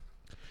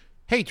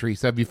Hey,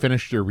 Teresa, have you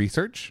finished your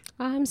research?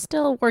 I'm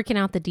still working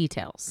out the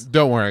details.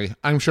 Don't worry.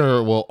 I'm sure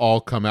it will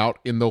all come out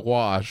in the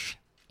wash.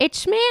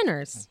 It's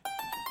Schmanners.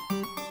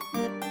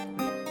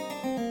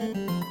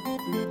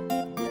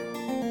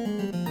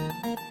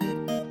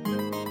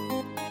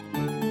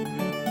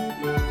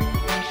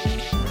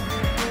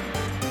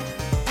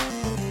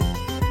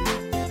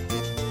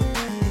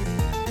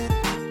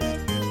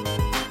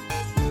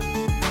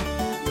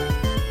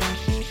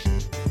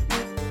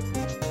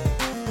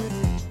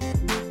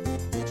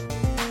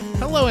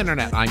 Hello,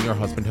 Internet. I'm your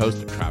husband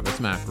host, Travis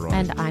McElroy.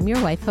 And I'm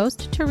your wife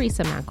host,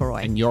 Teresa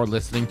McElroy. And you're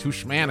listening to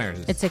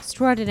Schmanners. It's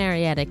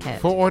extraordinary etiquette.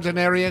 For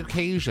ordinary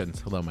occasions.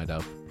 Hello, my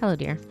dove. Hello,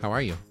 dear. How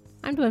are you?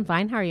 I'm doing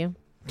fine. How are you?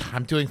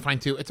 I'm doing fine,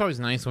 too. It's always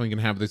nice when we can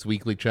have this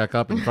weekly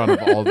checkup in front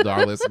of all of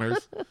our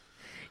listeners.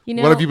 You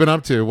know, What have you been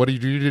up to? What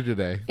did you do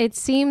today? It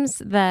seems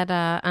that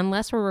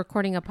unless we're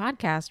recording a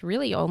podcast,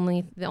 really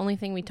the only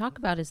thing we talk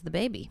about is the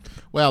baby.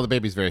 Well, the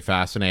baby's very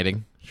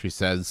fascinating. She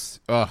says,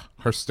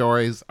 her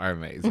stories are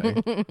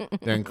amazing.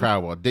 They're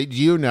incredible. Did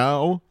you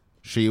know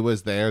she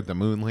was there at the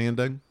moon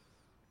landing?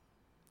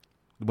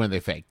 When they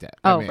faked it.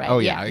 Right. Oh,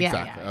 yeah, Yeah,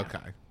 exactly. yeah.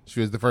 Okay. She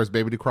was the first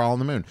baby to crawl on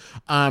the moon.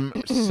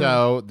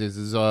 So this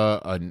is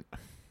I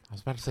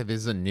was about to say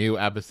this is a new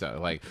episode.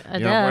 Like,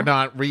 we're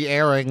not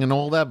re-airing an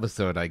old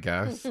episode, I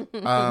guess.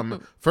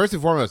 First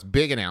and foremost,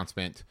 big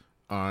announcement.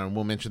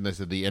 We'll mention this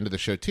at the end of the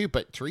show, too.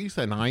 But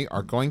Teresa and I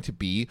are going to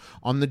be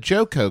on the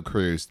JoCo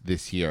cruise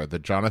this year, the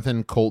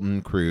Jonathan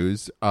Colton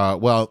cruise.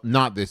 Well,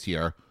 not this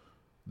year.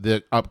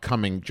 The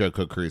upcoming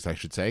JoCo cruise, I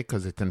should say,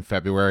 because it's in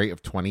February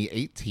of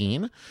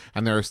 2018.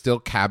 And there are still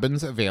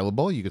cabins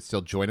available. You could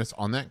still join us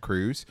on that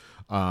cruise.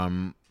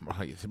 A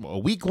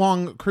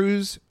week-long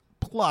cruise.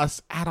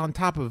 Plus, add on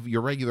top of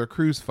your regular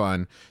cruise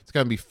fun, it's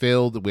going to be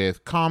filled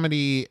with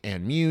comedy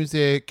and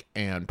music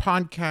and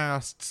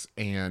podcasts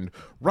and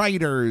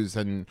writers.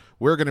 And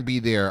we're going to be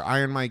there.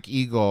 Iron Mike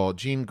Eagle,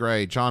 Jean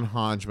Grey, John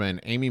Hodgman,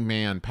 Amy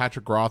Mann,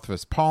 Patrick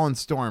Rothfuss, Paul and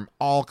Storm,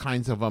 all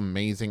kinds of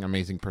amazing,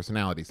 amazing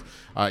personalities.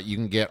 You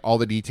can get all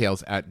the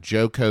details at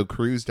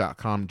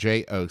jococruise.com,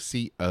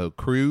 J-O-C-O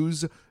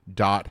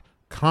cruise.com.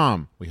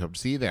 We hope to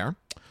see you there.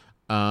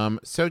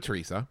 So,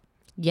 Teresa.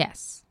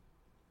 Yes.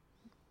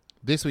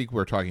 This week,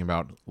 we're talking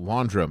about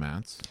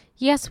laundromats.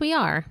 Yes, we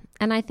are.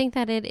 And I think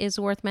that it is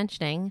worth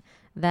mentioning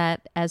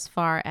that as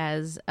far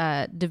as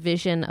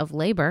division of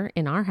labor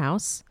in our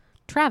house,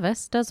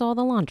 Travis does all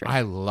the laundry.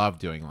 I love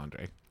doing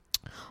laundry.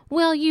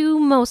 Well, you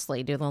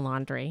mostly do the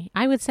laundry.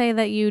 I would say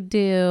that you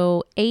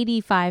do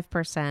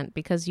 85%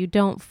 because you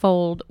don't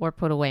fold or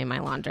put away my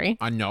laundry.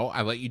 I know.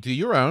 I let you do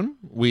your own.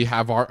 We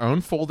have our own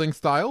folding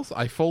styles.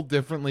 I fold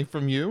differently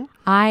from you.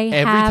 Let's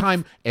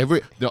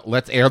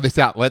air this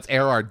out. Let's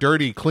air our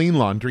dirty, clean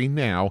laundry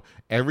now.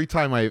 Every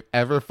time I've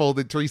ever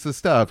folded Teresa's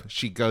stuff,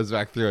 she goes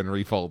back through and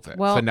refolds it.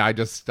 Well, so now I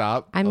just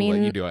stop and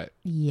let you do it.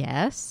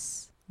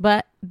 Yes.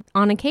 But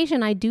on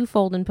occasion, I do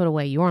fold and put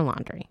away your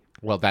laundry.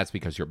 Well, that's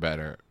because you're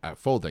better at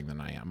folding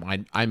than I am.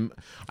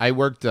 I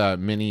worked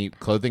many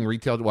clothing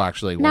retail. Well,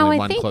 actually, only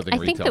one clothing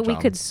retail I think that job. we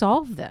could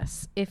solve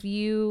this if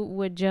you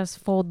would just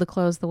fold the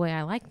clothes the way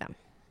I like them.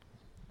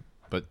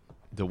 But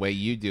the way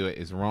you do it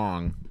is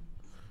wrong,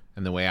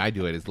 and the way I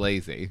do it is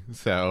lazy.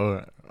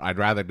 So I'd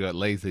rather do it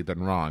lazy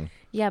than wrong.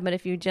 Yeah, but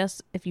if you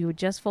would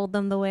just fold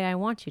them the way I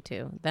want you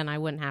to, then I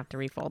wouldn't have to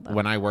refold them.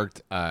 When I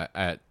worked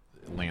at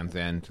Land's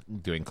End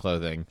doing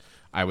clothing,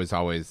 I was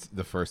always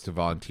the first to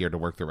volunteer to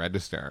work the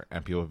register.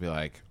 And people would be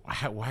like,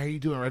 why are you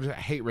doing register? I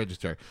hate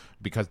register.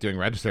 Because doing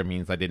register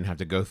means I didn't have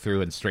to go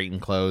through and straighten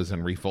clothes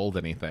and refold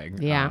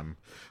anything. Yeah.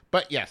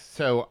 But yes,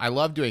 so I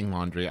love doing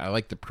laundry. I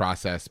like the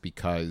process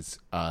because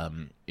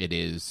it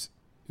is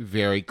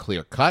very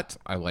clear cut.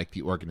 I like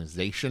the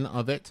organization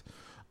of it.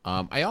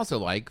 I also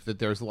like that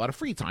there's a lot of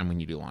free time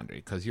when you do laundry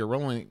because you're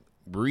only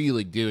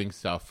really doing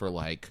stuff for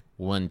like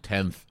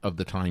 1/10 of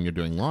the time you're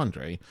doing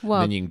laundry. Well,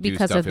 then you can do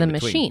because stuff of the in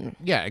between. machine.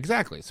 Yeah,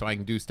 exactly. So I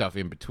can do stuff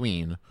in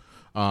between,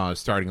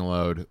 starting a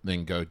load,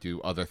 then go do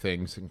other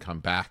things and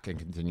come back and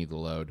continue the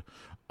load.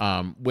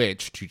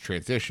 Which, to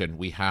transition,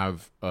 we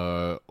have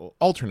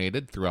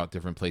alternated throughout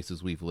different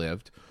places we've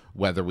lived,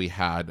 whether we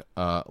had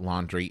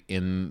laundry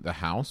in the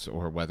house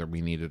or whether we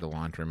needed a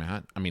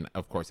laundromat. I mean,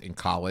 of course, in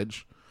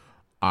college,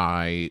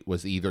 I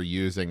was either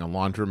using a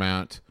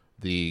laundromat,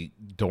 the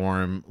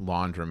dorm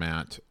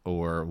laundromat,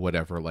 or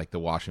whatever, like the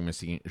washing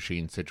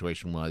machine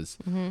situation was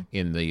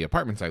in the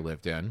apartments I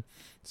lived in.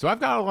 So I've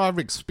got a lot of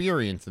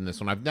experience in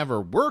this one. I've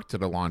never worked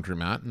at a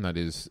laundromat, and that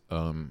is,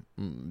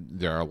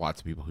 there are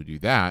lots of people who do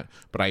that,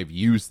 but I've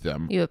used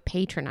them. You have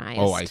patronized.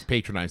 Oh, I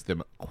patronized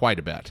them quite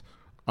a bit.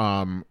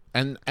 And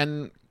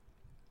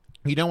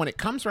you know, when it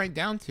comes right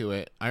down to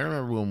it, I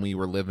remember when we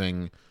were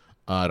living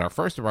at our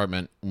first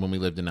apartment, when we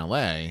lived in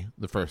LA,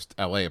 the first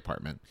LA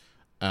apartment,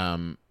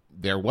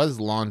 there was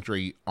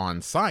laundry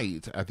on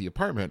site at the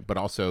apartment, but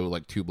also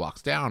like 2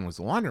 blocks down was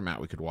a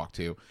laundromat we could walk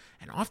to.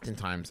 And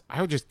oftentimes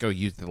I would just go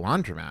use the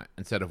laundromat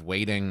instead of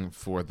waiting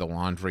for the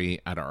laundry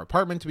at our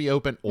apartment to be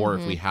open, or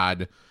if we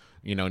had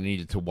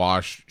needed to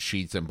wash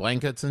sheets and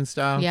blankets and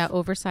stuff. Yeah,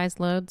 oversized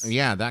loads.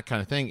 Yeah, that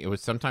kind of thing. It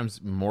was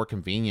sometimes more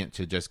convenient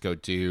to just go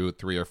do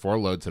 3 or 4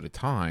 loads at a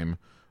time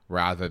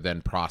rather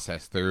than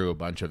process through a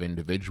bunch of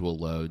individual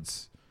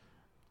loads.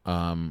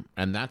 And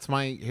that's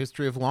my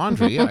history of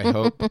laundry. I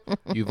hope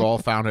you've all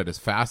found it as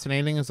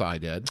fascinating as I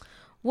did.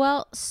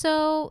 Well,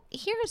 so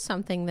here's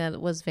something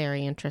that was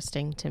very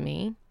interesting to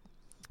me.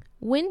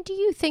 When do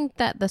you think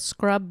that the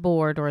scrub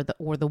board or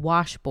the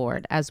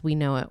washboard, as we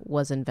know it,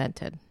 was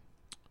invented?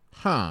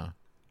 I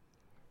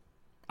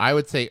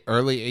would say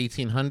early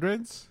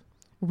 1800s.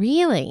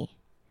 Really?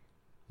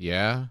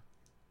 Yeah.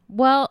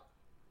 Well,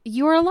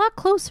 you were a lot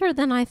closer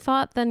than I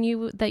thought that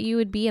you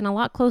would be, and a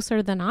lot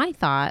closer than I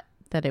thought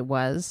that it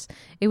was.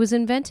 It was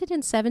invented in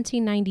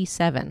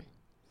 1797.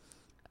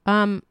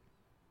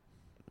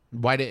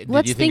 Why did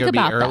Let's you think it would be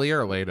about earlier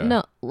that. or later?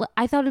 No,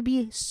 I thought it would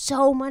be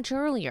so much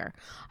earlier.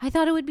 I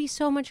thought it would be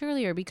so much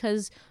earlier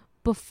because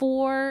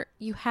before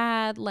you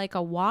had like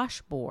a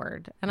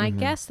washboard, and I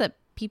guess that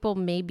people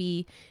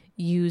maybe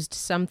used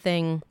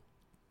something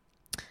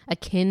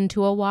akin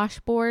to a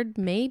washboard,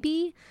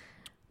 maybe,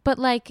 but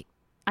like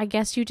I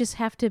guess you just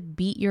have to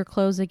beat your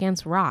clothes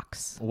against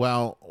rocks.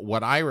 Well,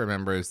 what I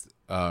remember is,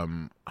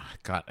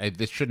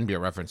 this shouldn't be a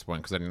reference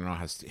point because I don't know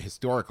how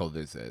historical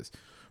this is,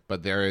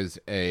 but there is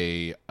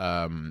a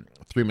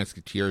Three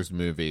Musketeers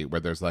movie where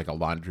there's like a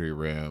laundry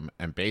room,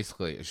 and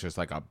basically it's just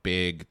like a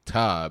big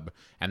tub,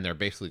 and they're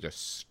basically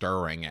just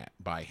stirring it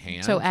by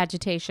hand. So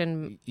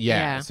agitation.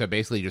 Yeah. So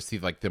basically you just see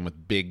like them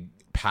with big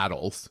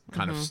paddles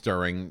kind of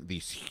stirring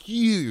these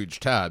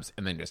huge tubs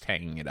and then just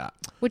hanging it up.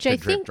 Which I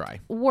think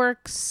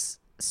works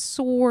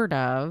sort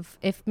of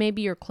if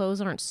maybe your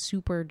clothes aren't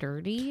super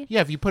dirty.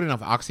 Yeah, if you put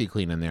enough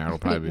OxyClean in there, it'll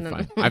probably be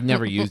fine. I've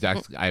never used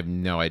Oxy. I have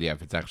no idea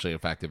if it's actually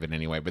effective in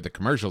any way, but the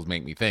commercials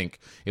make me think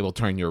it will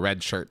turn your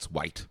red shirts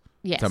white.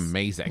 Yes. It's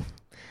amazing.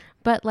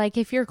 But like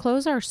if your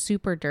clothes are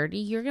super dirty,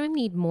 you're going to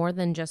need more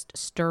than just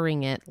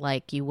stirring it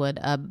like you would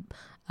a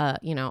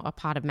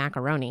pot of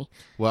macaroni.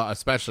 Well,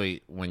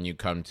 especially when you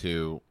come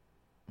to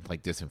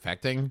like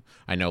disinfecting.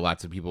 I know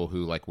lots of people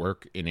who like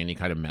work in any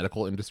kind of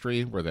medical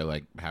industry where they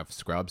like have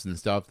scrubs and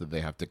stuff that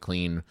they have to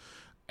clean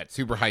at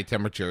super high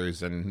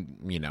temperatures and,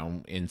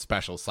 in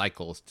special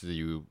cycles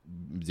to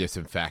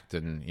disinfect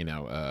and,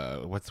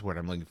 what's the word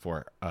I'm looking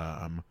for?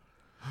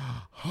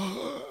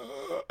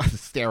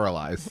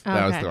 Sterilize. Okay.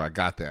 That was the word I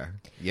got there.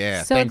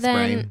 Yeah. So thanks,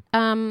 then,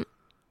 brain.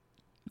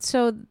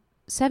 So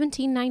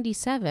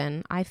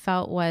 1797 I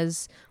felt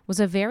was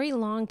a very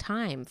long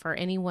time for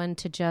anyone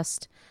to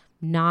just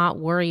not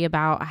worry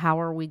about how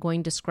are we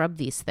going to scrub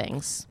these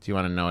things. Do you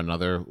want to know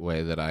another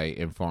way that I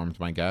informed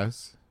my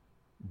guys?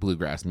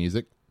 Bluegrass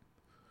music.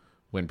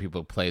 When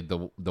people played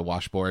the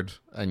washboard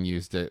and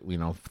used it,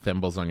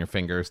 thimbles on your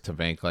fingers to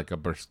make like a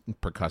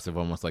percussive,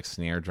 almost like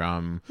snare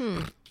drum,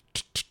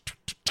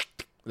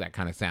 that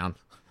kind of sound.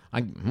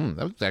 That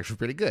was actually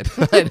pretty good.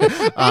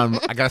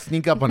 I got to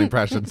sneak up on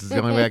impressions. It's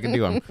the only way I can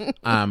do them.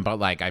 But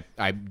like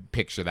I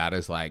picture that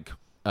as like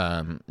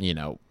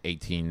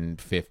 1850s,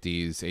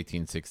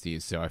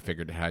 1860s. So I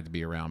figured it had to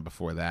be around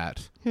before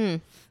that.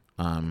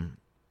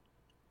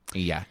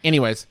 Yeah.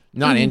 Anyways,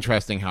 not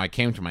interesting how I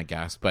came to my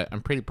guess, but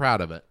I'm pretty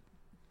proud of it.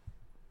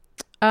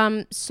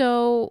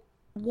 So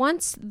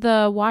once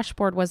the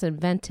washboard was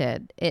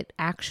invented, it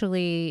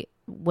actually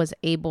was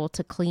able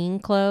to clean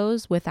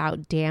clothes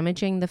without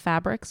damaging the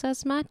fabrics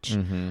as much.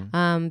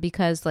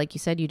 Because like you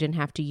said, you didn't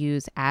have to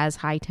use as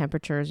high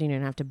temperatures. You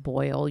didn't have to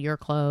boil your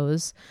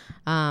clothes.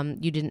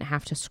 You didn't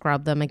have to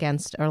scrub them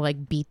against or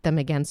like beat them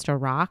against a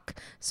rock.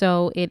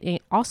 So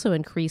it also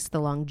increased the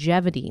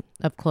longevity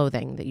of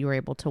clothing that you were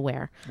able to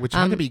wear. Which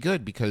had to be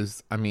good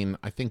because, I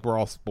think we're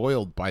all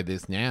spoiled by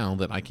this now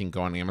that I can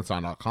go on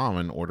Amazon.com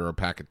and order a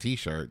pack of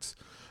T-shirts.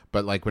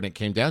 But like when it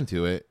came down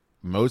to it,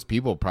 most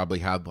people probably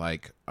had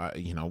like,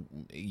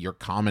 your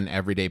common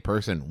everyday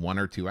person, 1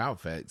 or 2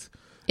 outfits.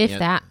 If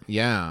that.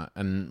 Yeah.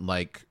 And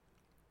like,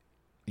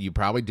 you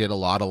probably did a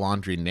lot of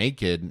laundry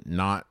naked,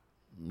 not,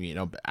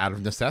 out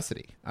of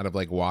necessity, out of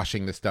like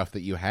washing the stuff that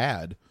you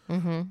had.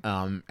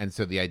 And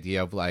so the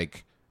idea of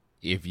like,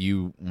 if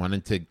you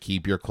wanted to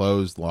keep your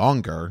clothes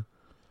longer,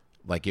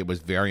 like it was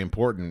very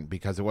important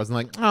because it wasn't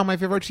like, oh, my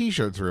favorite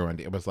T-shirt's ruined.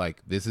 It was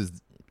like, this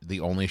is the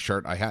only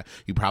shirt I had.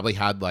 You probably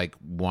had like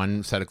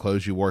one set of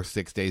clothes you wore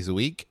 6 days a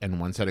week and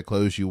one set of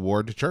clothes you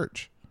wore to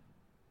church.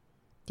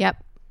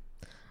 Yep.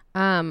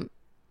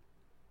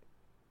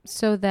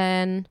 So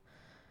then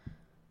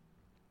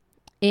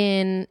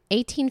in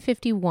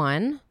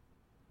 1851,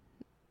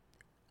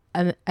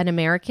 an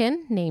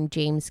American named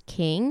James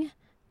King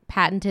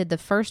patented the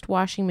first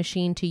washing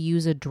machine to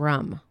use a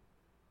drum.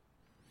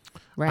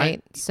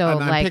 Right,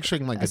 I'm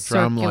picturing like a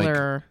drum,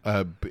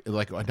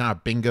 like not a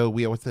bingo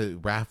wheel. What's the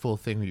raffle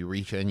thing where you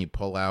reach in, you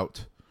pull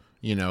out,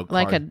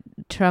 like a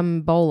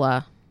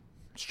trombola.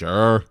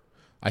 Sure,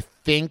 I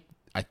think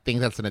I think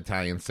that's an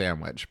Italian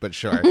sandwich, but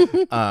sure.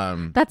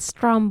 That's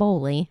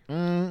Stromboli.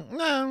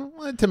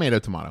 No,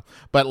 tomato.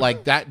 But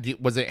like that,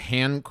 was it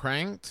hand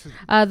cranked?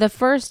 The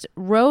first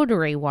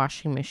rotary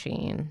washing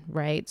machine,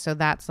 right? So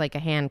that's like a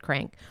hand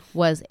crank,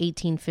 was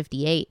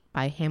 1858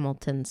 by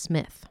Hamilton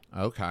Smith.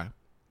 Okay.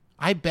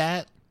 I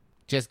bet,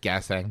 just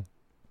guessing,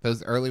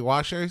 those early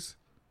washers,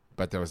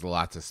 but there was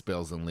lots of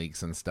spills and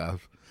leaks and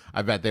stuff.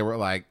 I bet they were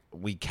like,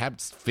 we kept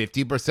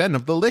 50%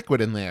 of the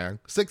liquid in there.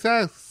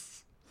 Success.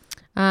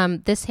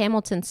 This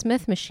Hamilton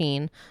Smith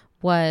machine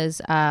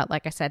was,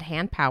 like I said,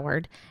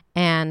 hand-powered.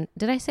 And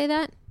did I say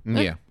that?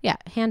 Yeah. Yeah,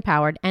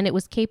 hand-powered. And it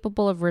was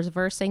capable of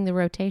reversing the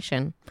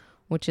rotation,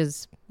 which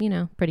is,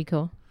 pretty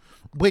cool.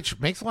 Which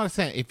makes a lot of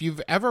sense. If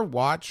you've ever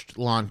watched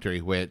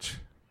laundry, which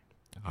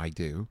I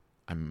do,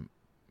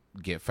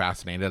 get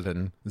fascinated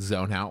and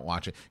zone out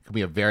watching. It can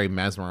be a very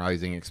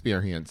mesmerizing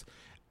experience.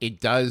 It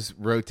does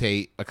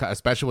rotate,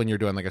 especially when you're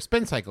doing like a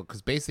spin cycle,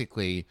 because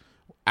basically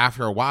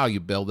after a while you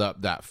build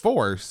up that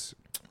force.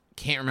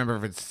 Can't remember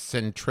if it's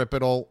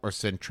centripetal or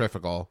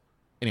centrifugal.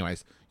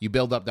 Anyways, you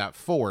build up that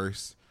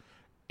force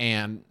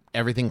and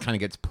everything kind of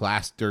gets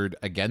plastered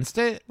against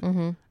it.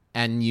 Mm-hmm.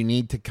 And you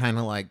need to kind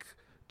of like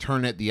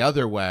turn it the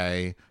other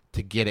way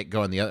to get it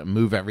going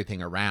move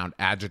everything around,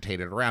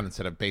 agitate it around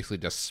instead of basically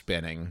just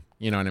spinning.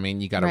 You know what I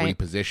mean? You got to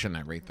reposition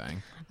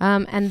everything.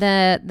 And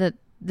the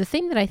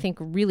thing that I think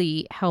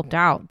really helped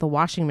out the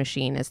washing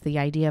machine is the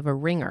idea of a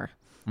wringer,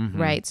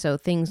 right? So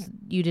things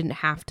you didn't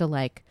have to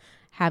like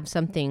have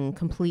something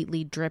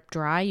completely drip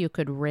dry. You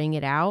could wring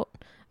it out,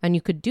 and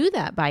you could do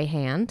that by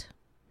hand.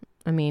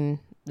 I mean,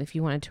 if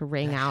you wanted to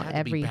wring out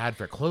every... be bad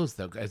for clothes,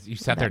 though, because you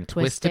sat there and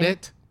twisted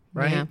it,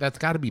 right? Yeah. That's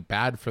got to be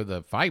bad for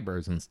the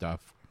fibers and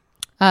stuff.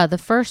 The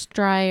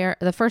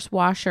first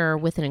washer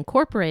with an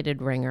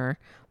incorporated wringer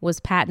was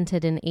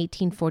patented in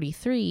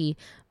 1843,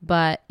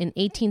 but in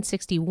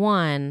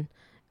 1861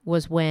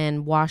 was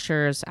when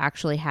washers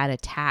actually had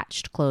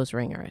attached clothes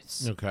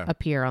wringers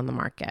appear on the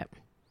market.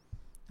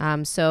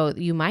 So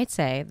you might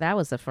say that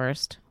was the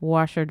first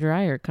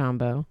washer-dryer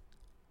combo.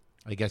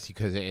 I guess you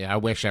could. I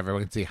wish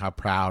everyone could see how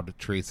proud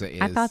Teresa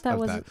is. I thought that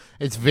was...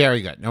 It's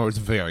very good. No, it's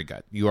very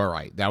good. You are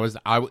right. That was...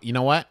 you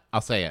know what? I'll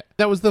say it.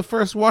 That was the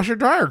first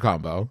washer-dryer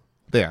combo.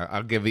 There,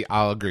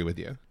 I'll agree with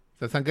you. Does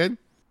that sound good?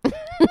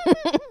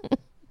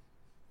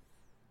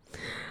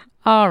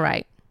 All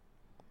right.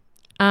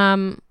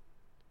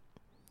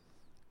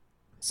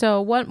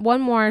 So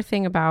one more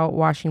thing about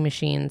washing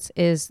machines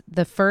is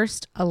the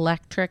first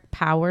electric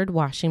powered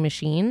washing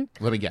machine.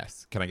 Let me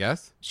guess. Can I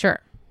guess?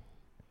 Sure.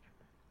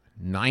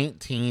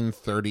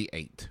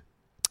 1938.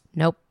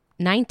 Nope.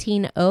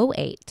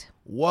 1908.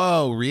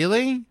 Whoa,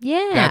 really?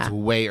 Yeah. That's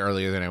way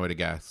earlier than I would have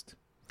guessed.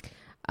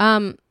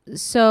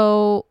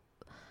 So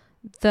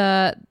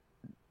the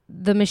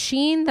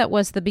machine that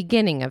was the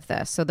beginning of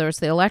this, so there's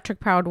the electric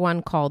powered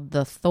one called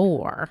the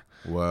Thor,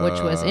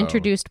 which was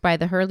introduced by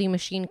the Hurley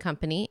Machine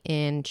Company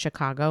in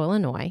Chicago,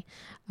 Illinois.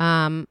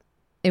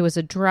 It was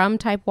a drum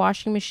type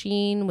washing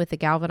machine with a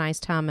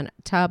galvanized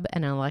tub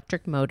and an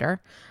electric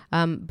motor.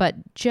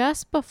 But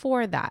just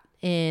before that,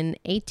 in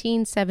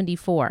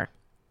 1874,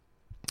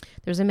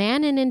 there's a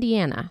man in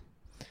Indiana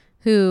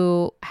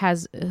who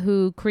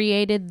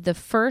created the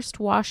first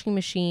washing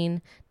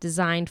machine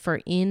designed for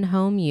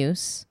in-home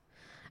use,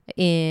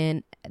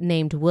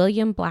 named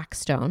William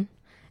Blackstone,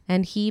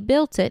 and he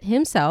built it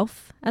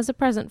himself as a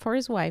present for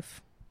his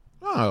wife.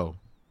 Oh.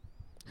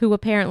 Who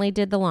apparently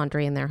did the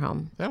laundry in their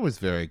home. That was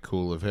very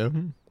cool of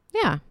him.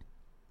 Yeah.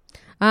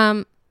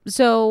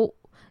 So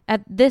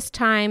at this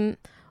time,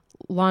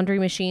 laundry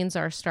machines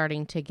are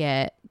starting to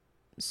get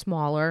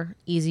smaller,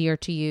 easier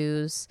to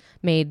use,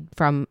 made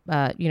from,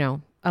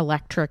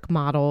 electric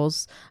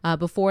models.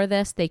 Before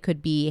this, they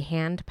could be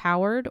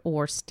hand-powered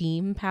or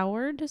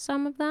steam-powered,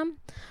 some of them.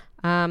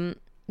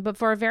 But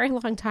for a very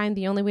long time,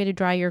 the only way to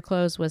dry your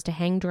clothes was to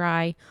hang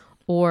dry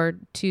or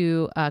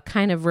to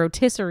kind of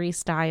rotisserie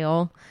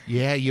style.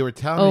 Yeah, you were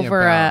telling me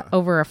about...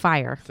 over a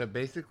fire. So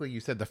basically, you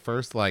said the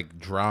first,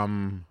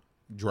 drum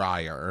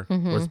dryer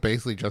was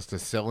basically just a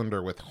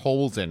cylinder with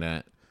holes in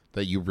it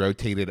that you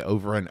rotated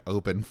over an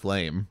open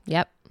flame.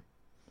 Yep.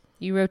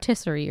 You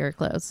rotisserie your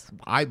clothes.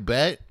 I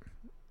bet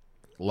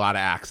a lot of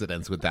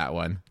accidents with that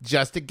one.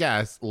 Just to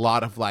guess, a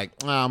lot of my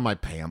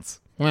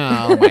pants.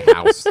 Well, my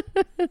house.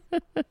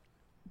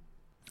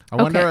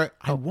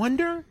 I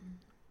wonder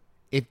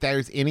if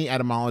there's any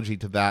etymology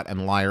to that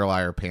and liar,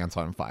 liar, pants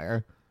on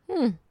fire.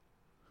 I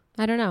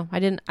don't know. I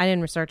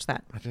didn't research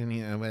that. I didn't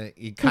either, but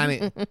you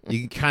kind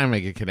of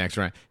make a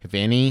connection, right? If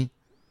any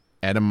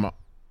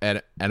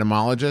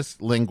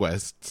etymologists,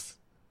 linguists,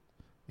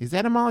 is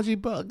etymology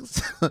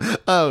bugs?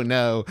 Oh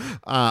no.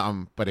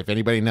 But if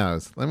anybody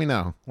knows, let me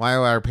know.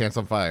 Liar, liar, pants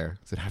on fire.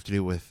 Does it have to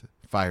do with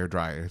fire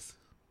dryers?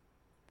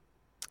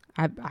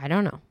 I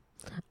don't know.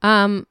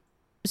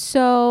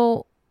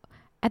 So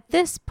at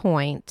this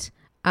point,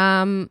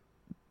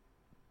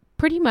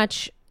 pretty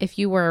much if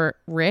you were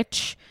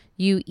rich,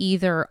 you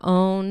either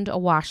owned a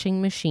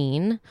washing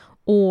machine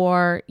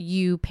or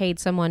you paid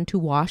someone to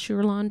wash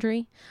your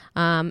laundry.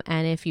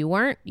 And if you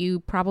weren't,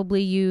 you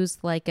probably used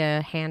like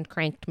a hand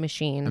cranked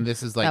machine. And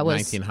this is like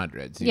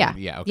 1900s. Yeah.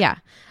 Okay. Yeah.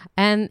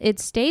 And it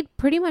stayed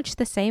pretty much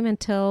the same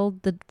until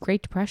the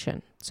Great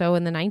Depression. So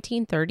in the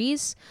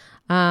 1930s,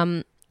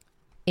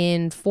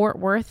 in Fort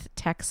Worth,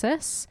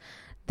 Texas,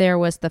 there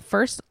was the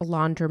first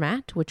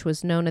laundromat, which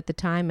was known at the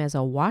time as a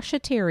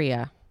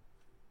washateria.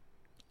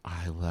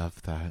 I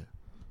love that.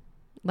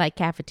 Like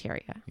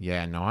cafeteria.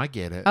 Yeah, no, I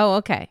get it. Oh,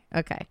 okay.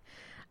 Okay.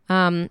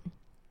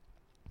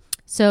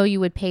 So you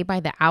would pay by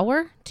the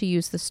hour to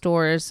use the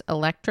store's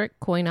electric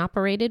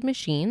coin-operated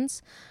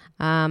machines.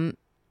 And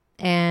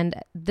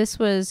this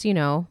was,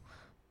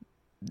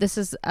 this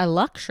is a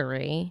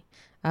luxury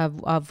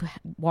of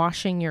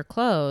washing your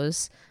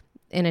clothes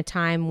in a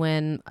time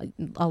when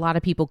a lot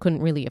of people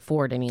couldn't really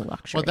afford any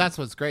luxury. Well, that's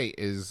what's great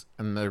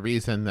and the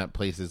reason that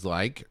places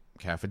like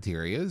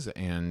cafeterias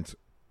and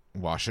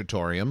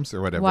washatoriums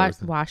or whatever.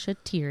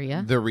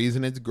 Washateria. The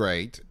reason it's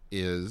great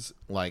is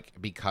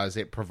because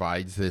it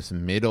provides this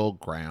middle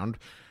ground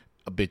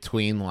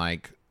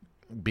between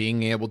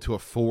being able to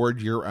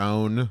afford your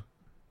own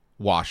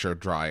washer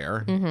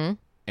dryer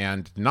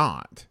and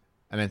not.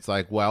 And it's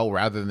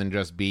rather than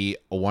just be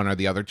a one or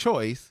the other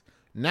choice,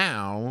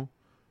 now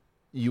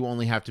you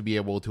only have to be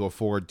able to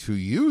afford to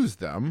use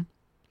them,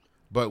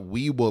 but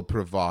we will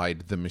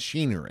provide the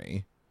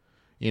machinery,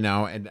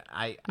 and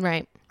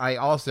I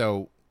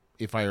also,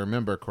 if I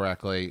remember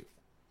correctly,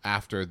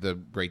 after the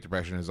Great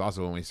Depression is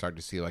also when we start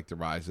to see the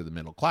rise of the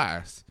middle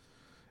class.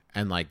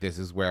 And this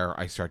is where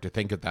I start to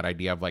think of that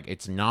idea of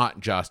it's not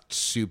just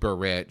super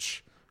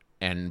rich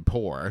and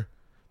poor,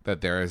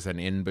 that there is an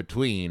in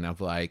between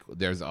of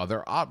there's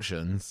other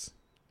options.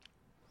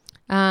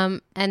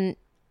 And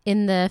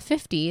in the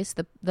 50s,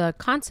 the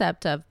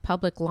concept of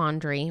public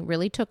laundry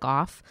really took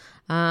off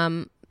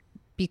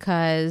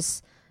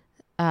because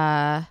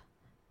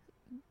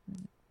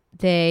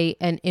they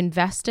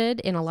invested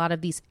in a lot of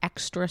these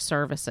extra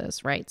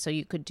services, right? So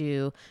you could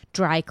do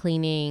dry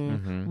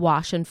cleaning,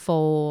 wash and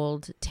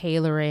fold,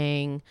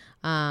 tailoring,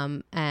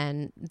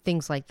 and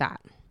things like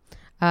that.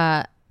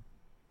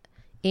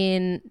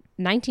 In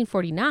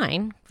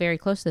 1949, very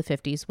close to the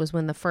 50s, was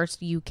when the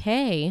first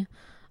UK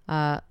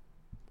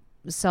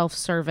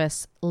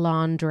self-service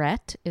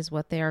laundrette, is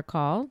what they are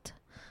called,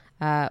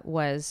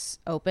 was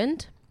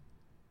opened.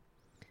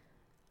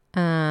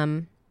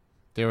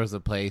 There was a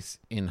place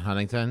in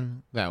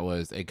Huntington that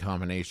was a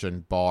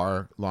combination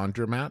bar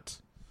laundromat.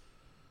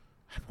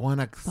 I want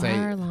to say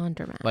bar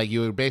laundromat.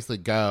 You would basically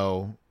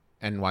go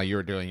and while you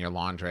were doing your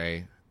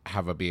laundry,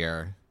 have a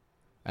beer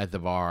at the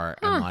bar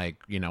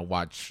and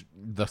watch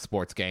the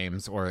sports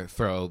games or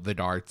throw the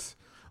darts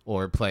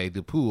or play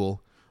the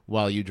pool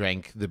while you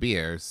drank the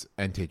beers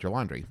and did your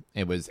laundry.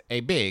 It was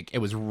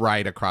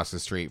right across the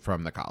street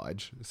from the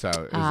college. So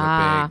it was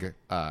a big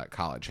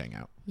college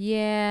hangout.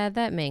 Yeah,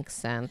 that makes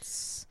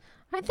sense.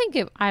 I think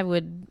I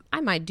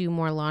might do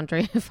more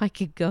laundry if I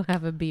could go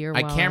have a beer.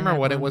 I can't remember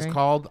what it was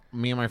called.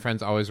 Me and my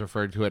friends always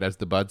referred to it as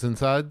the Buds and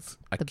Suds.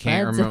 I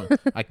can't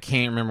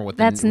remember what.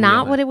 That's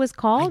not what it was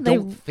called. I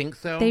don't think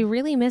so. They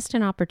really missed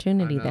an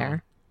opportunity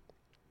there.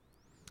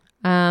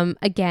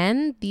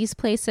 Again, these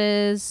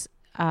places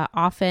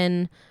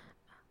often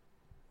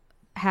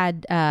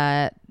had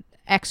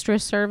extra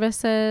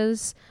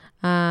services,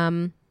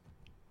 ironing,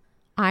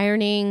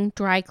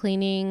 dry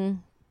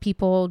cleaning.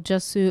 People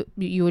just,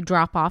 you would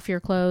drop off your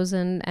clothes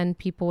and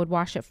people would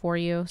wash it for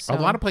you. So a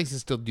lot of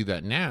places still do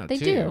that now. They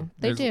do.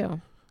 They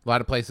do. A lot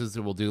of places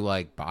that will do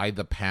by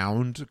the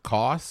pound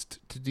cost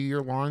to do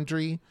your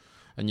laundry,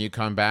 and you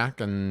come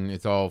back and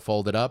it's all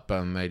folded up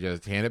and they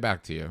just hand it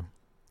back to you.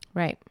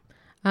 Right.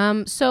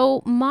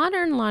 So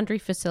modern laundry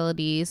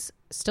facilities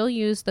still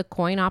use the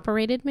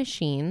coin-operated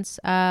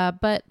machines,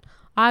 but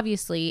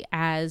obviously,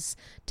 as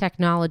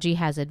technology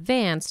has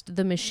advanced,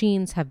 the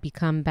machines have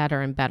become better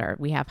and better.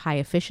 We have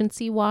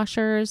high-efficiency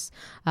washers,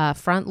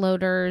 front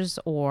loaders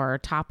or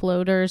top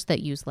loaders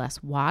that use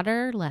less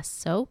water, less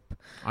soap.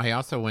 I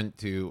also went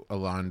to a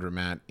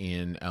laundromat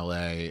in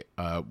LA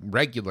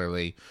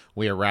regularly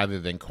where rather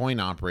than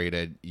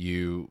coin-operated,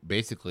 you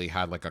basically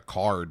had a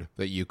card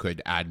that you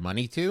could add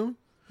money to.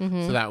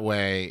 So that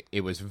way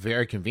it was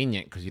very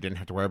convenient because you didn't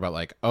have to worry about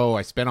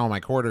I spent all my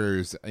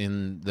quarters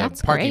in the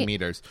parking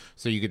meters.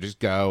 So you could just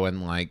go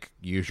and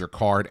use your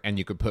card and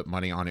you could put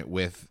money on it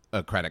with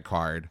a credit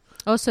card.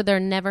 Oh, so there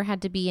never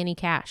had to be any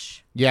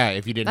cash. Yeah,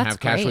 if you didn't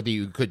have cash with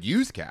you, you could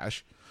use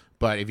cash.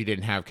 But if you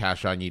didn't have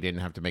cash on you,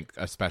 didn't have to make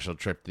a special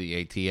trip to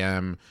the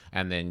ATM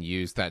and then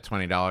use that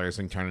 $20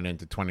 and turn it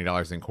into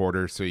 $20 in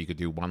quarters so you could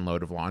do one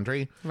load of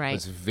laundry. Right. It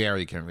was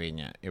very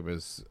convenient. It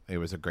was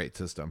a great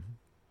system.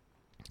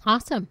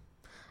 Awesome.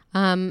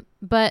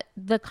 But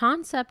the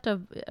concept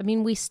of,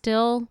 everybody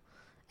still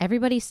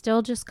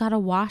just got to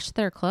wash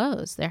their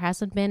clothes. There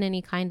hasn't been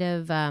any kind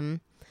of,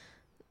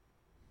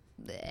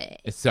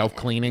 It's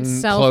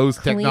self-cleaning clothes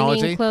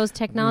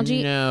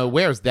technology. No,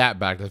 where's that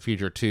Back to the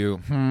Future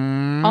 2?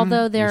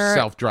 Although they're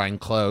self-drying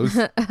clothes.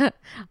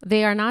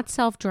 They are not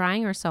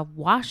self-drying or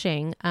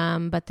self-washing,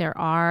 but there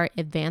are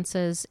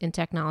advances in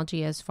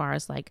technology as far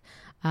as like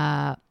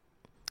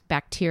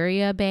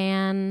bacteria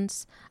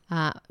bans.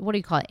 What do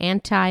you call it?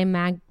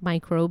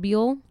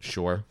 Antimicrobial.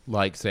 Sure.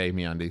 Like, say,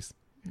 MeUndies.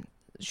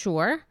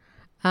 Sure.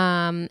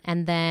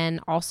 And then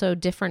also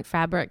different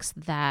fabrics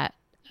that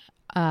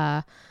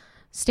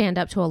stand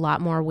up to a lot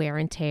more wear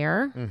and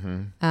tear.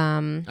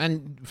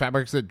 And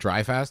fabrics that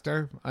dry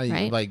faster.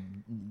 Right. Like,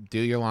 do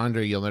your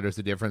laundry, you'll notice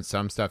the difference.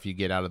 Some stuff you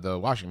get out of the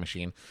washing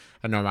machine,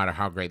 and no matter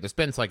how great the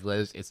spin cycle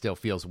is, it still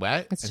feels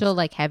wet. It's still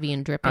like heavy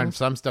and dripping. And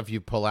some stuff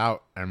you pull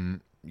out,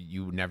 and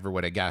you never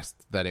would have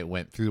guessed that it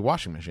went through the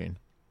washing machine.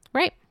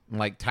 Right.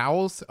 Like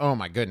towels. Oh,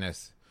 my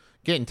goodness.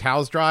 Getting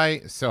towels dry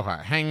is so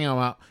hard. Hanging them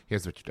up.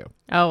 Here's what you do.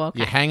 Oh, okay.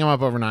 You hang them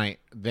up overnight,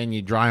 then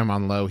you dry them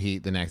on low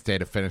heat the next day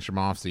to finish them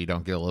off so you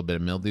don't get a little bit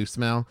of mildew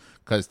smell.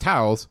 Because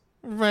towels,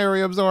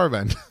 very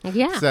absorbent.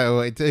 Yeah. So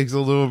it takes a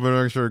little bit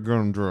extra to get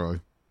them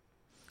dry.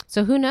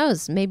 So who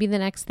knows? Maybe the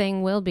next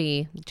thing will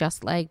be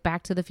just like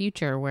Back to the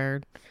Future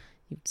where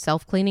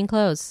self-cleaning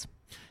clothes.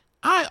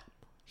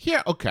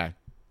 Okay.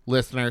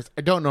 Listeners,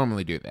 I don't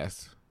normally do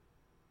this,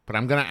 but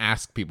I'm going to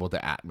ask people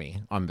to at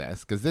me on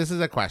this because this is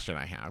a question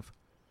I have.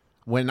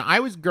 When I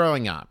was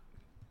growing up,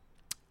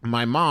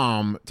 my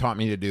mom taught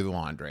me to do the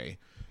laundry,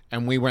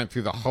 and we went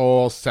through the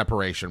whole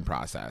separation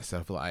process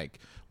of like,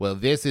 well,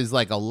 this is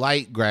like a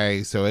light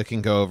gray, so it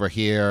can go over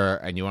here,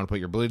 and you want to put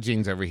your blue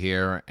jeans over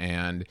here,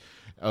 and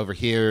over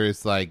here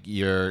is like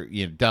your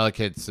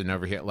delicates, and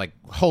over here, like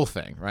whole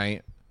thing,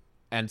 right?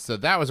 And so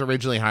that was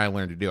originally how I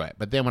learned to do it.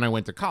 But then when I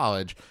went to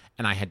college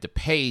and I had to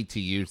pay to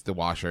use the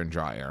washer and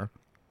dryer,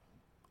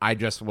 I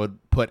just would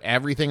put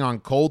everything on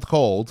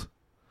cold,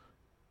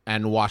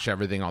 and wash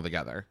everything all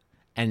together.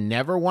 And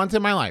never once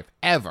in my life,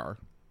 ever,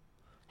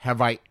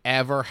 have I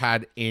ever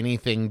had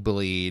anything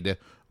bleed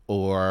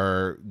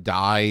or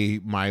dye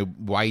my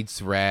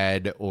whites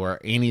red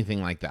or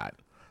anything like that.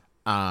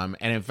 And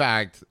in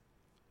fact,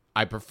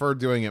 I prefer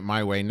doing it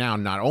my way now,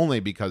 not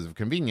only because of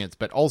convenience,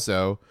 but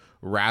also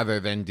rather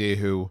than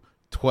do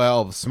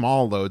 12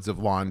 small loads of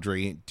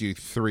laundry, do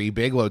 3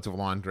 big loads of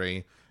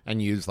laundry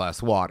and use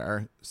less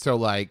water. So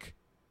like,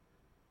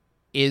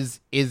 is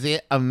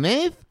it a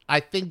myth? I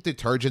think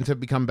detergents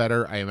have become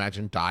better. I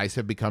imagine dyes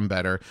have become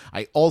better.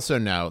 I also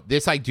know,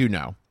 this I do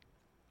know,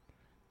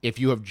 if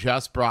you have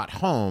just brought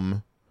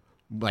home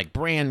like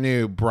brand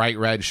new bright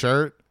red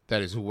shirt,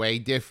 that is way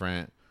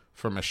different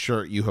from a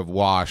shirt you have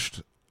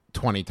washed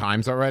 20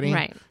 times already.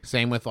 Right.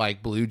 Same with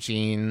like blue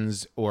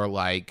jeans or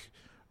like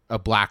a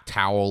black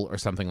towel or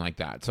something like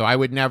that. So I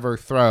would never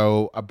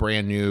throw a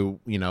brand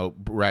new,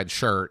 red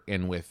shirt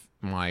in with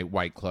my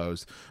white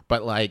clothes.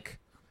 But like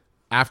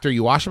after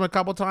you wash them a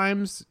couple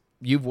times,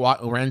 you've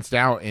rinsed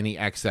out any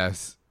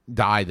excess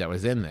dye that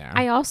was in there.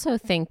 I also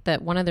think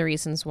that one of the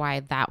reasons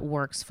why that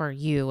works for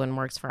you and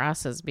works for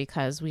us is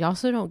because we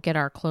also don't get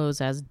our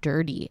clothes as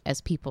dirty as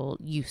people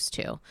used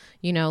to.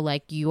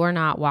 Like you're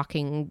not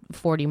walking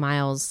 40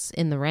 miles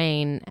in the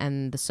rain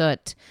and the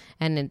soot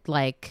and it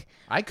like...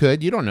 I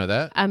could. You don't know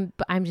that. I'm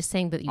just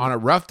saying that... On a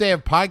rough day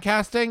of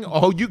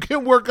podcasting, you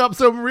can work up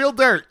some real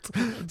dirt.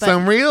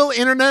 Some real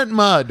internet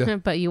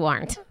mud. But you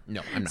aren't.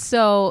 No, I'm not.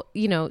 So,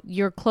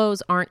 your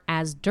clothes aren't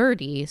as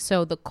dirty.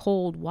 So the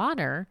cold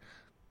water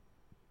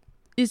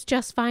is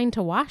just fine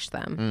to wash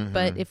them. Mm-hmm.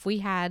 But if we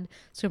had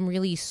some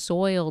really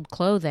soiled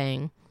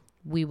clothing,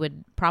 we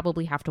would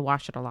probably have to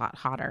wash it a lot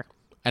hotter.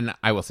 And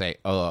I will say,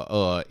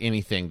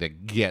 anything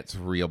that gets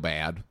real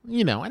bad,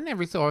 and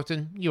every so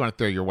often you want to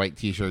throw your white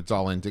t-shirts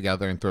all in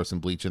together and throw some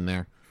bleach in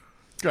there.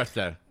 Just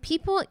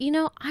people,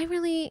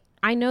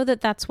 I know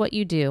that that's what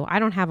you do. I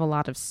don't have a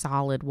lot of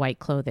solid white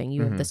clothing.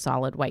 You have the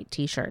solid white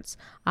t-shirts.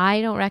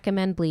 I don't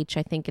recommend bleach.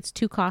 I think it's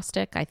too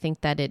caustic. I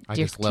think that it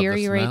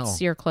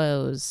deteriorates your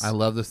clothes. I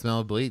love the smell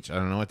of bleach. I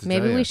don't know what to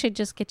Maybe tell you. We should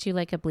just get you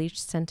like a bleach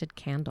scented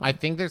candle. I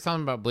think there's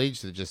something about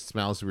bleach that just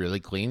smells really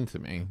clean to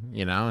me.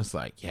 It's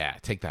like, yeah,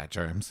 take that,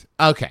 germs.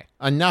 Okay,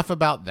 enough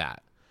about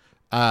that.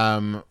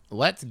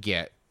 Let's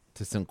get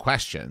to some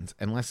questions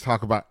and let's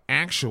talk about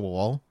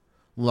actual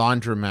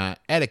laundromat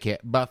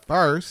etiquette. But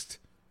first,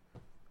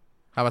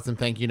 how about some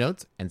thank you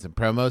notes and some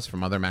promos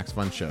from other Max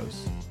Fun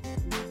shows?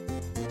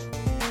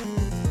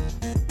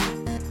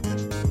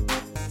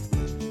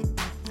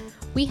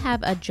 We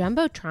have a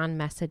Jumbotron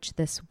message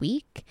this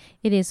week.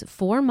 It is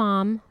for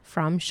Mom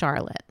from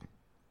Charlotte.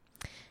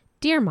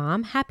 Dear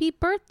Mom, happy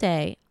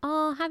birthday.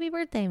 Oh, happy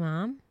birthday,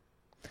 Mom.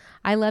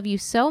 I love you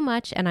so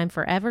much, and I'm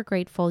forever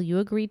grateful you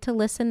agreed to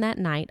listen that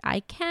night. I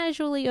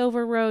casually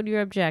overrode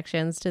your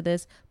objections to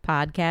this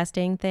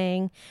podcasting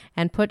thing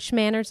and put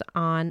Schmanners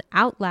on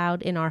out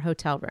loud in our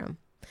hotel room.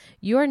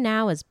 You're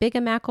now as big a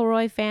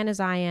McElroy fan as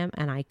I am,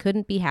 and I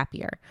couldn't be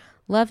happier.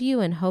 Love you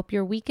and hope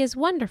your week is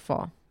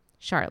wonderful.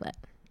 Charlotte.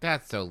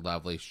 That's so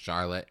lovely,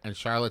 Charlotte. And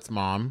Charlotte's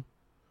mom,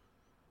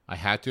 I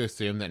had to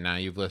assume that now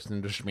you've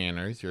listened to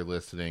Schmanners. You're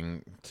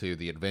listening to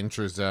The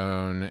Adventure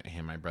Zone,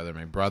 and My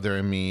Brother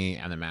and Me,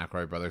 and the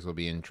McElroy Brothers will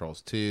be in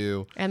Trolls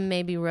 2. And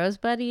maybe Rose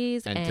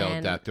Buddies. Until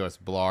Death Do Us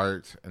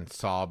Blart, and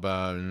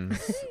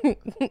Sawbones,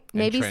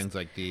 maybe and Trends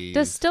Like These.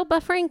 Does Still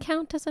Buffering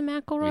count as a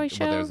McElroy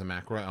show? Well, there's a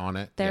McElroy on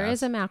it. There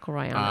is a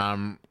McElroy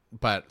on it.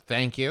 But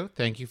thank you.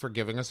 Thank you for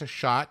giving us a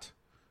shot.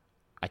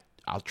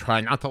 I'll try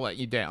not to let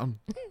you down.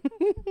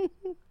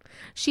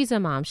 She's a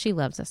mom. She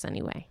loves us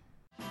anyway.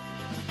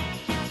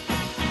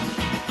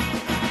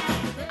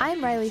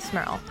 I'm Riley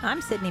Smurl.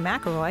 I'm Sydney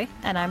McElroy.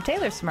 And I'm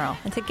Taylor Smurl.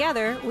 And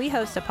together, we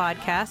host a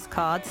podcast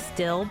called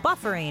Still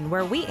Buffering,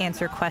 where we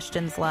answer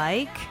questions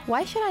like,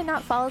 why should I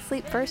not fall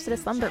asleep first at a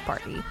slumber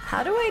party?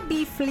 How do I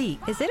be fleet?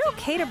 Is it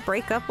okay to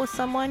break up with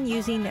someone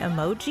using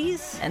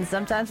emojis? And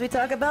sometimes we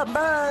talk about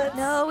butts.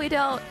 No, we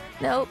don't.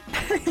 Nope.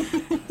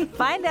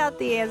 Find out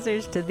the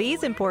answers to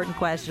these important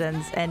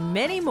questions and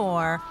many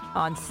more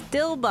on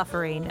Still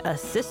Buffering, a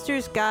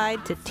sister's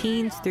guide to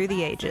teens through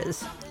the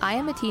ages. I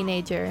am a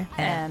teenager.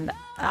 And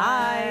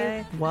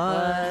I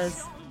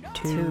was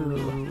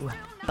too.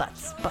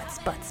 Butts. No. Baby,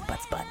 you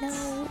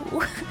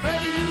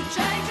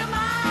change your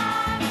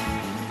mind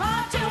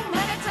far too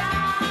many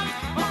times,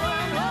 over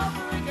and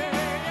over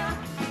again,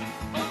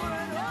 over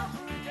and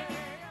over again.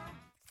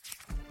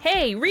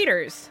 Hey,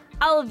 readers!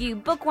 All of you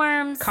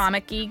bookworms,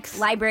 Comic geeks,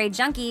 library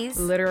junkies,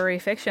 literary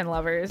fiction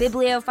lovers,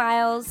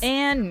 bibliophiles,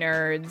 and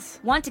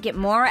nerds. Want to get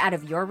more out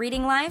of your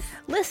reading life?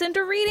 Listen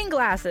to Reading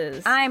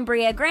Glasses. I'm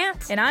Bria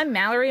Grant. And I'm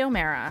Mallory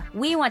O'Mara.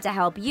 We want to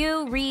help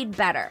you read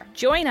better.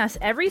 Join us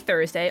every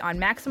Thursday on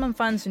Maximum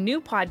Fun's new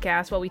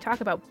podcast while we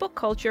talk about book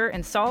culture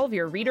and solve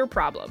your reader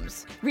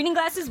problems. Reading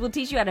Glasses will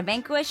teach you how to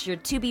vanquish your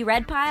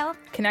to-be-read pile,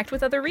 connect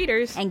with other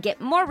readers, and get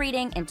more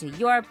reading into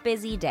your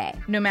busy day.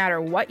 No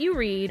matter what you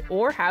read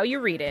or how you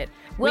read it,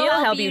 we'll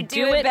help you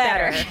do it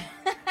better.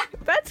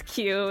 That's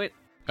cute.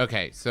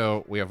 Okay,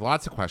 so we have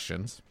lots of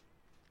questions.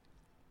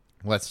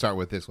 Let's start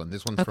with this one.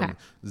 This one's from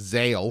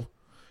Zale.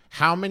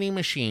 How many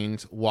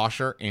machines,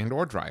 washer and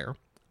or dryer,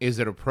 is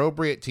it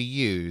appropriate to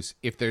use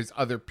if there's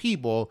other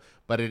people,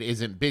 but it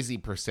isn't busy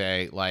per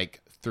se,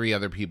 like 3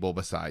 other people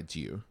besides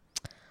you?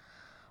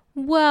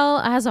 Well,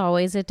 as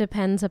always, it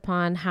depends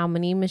upon how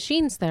many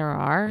machines there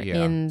are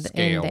in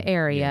the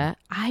area. Yeah.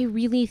 I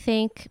really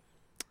think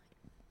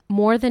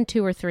more than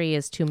 2 or 3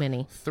 is too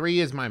many. 3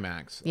 is my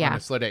max on a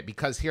slow day.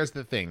 Because here's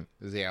the thing,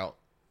 Zale.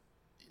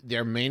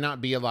 There may not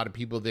be a lot of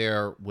people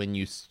there when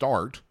you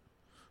start,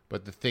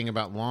 but the thing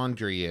about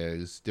laundry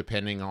is,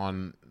 depending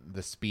on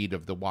the speed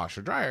of the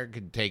washer dryer, it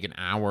could take an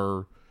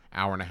hour,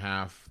 hour and a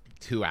half,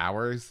 2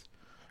 hours.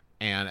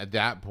 And at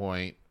that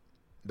point,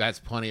 that's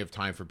plenty of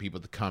time for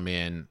people to come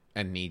in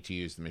and need to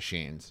use the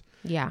machines.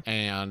 Yeah.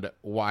 And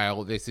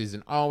while this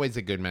isn't always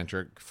a good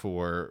metric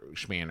for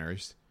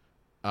Schmanners,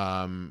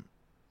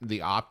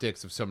 the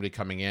optics of somebody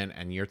coming in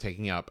and you're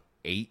taking up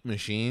 8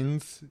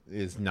 machines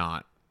is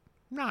not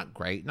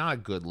great, not a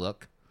good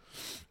look.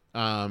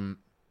 I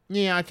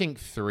think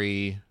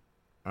 3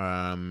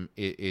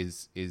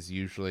 is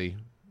usually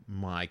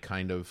my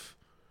kind of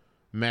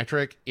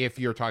metric if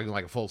you're talking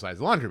like a full-size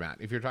laundromat.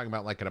 If you're talking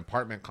about like an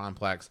apartment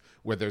complex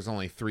where there's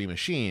only 3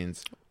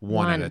 machines,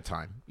 one at a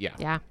time.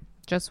 Yeah,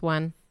 just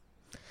one.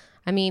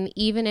 I mean,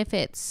 even if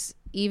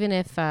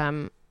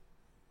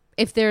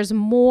there's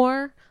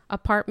more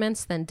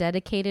apartments than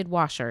dedicated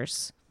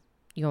washers,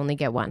 you only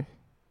get 1.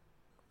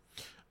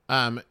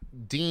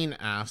 Dean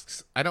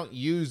asks, I don't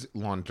use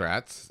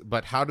laundrettes,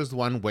 but how does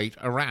one wait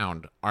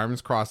around?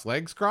 Arms crossed,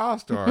 legs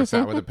crossed, or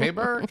sat with a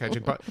paper?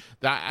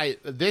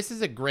 This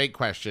is a great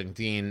question,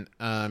 Dean,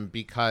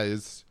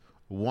 because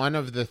one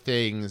of the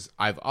things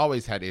I've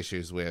always had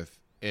issues with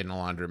in a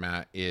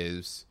laundromat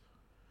is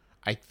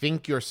I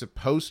think you're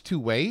supposed to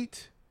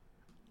wait.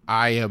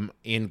 I am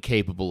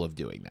incapable of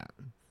doing that.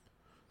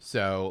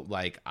 So,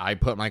 like, I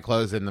put my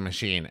clothes in the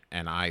machine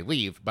and I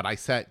leave, but I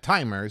set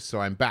timers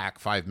so I'm back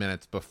 5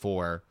 minutes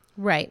before.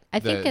 Right. I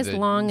think as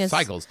long as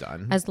cycle's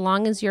done, as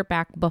long as you're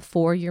back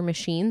before your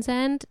machines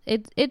end,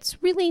 it's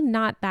really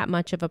not that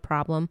much of a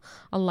problem.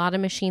 A lot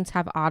of machines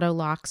have auto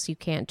locks. You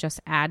can't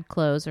just add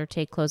clothes or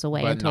take clothes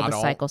away until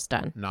the cycle's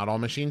done. Not all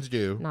machines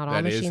do.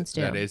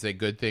 That is a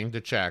good thing to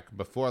check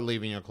before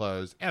leaving your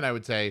clothes, and I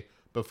would say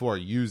before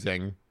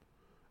using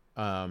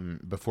a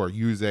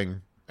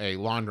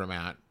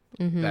laundromat.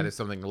 Mm-hmm. That is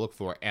something to look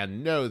for,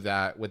 and know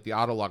that with the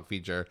auto lock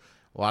feature,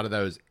 a lot of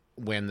those,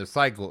 when the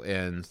cycle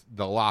ends,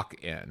 the lock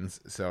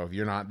ends. So if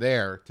you're not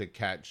there to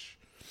catch,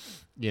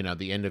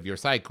 the end of your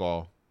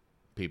cycle,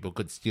 people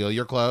could steal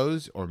your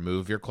clothes or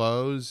move your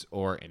clothes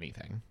or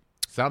anything.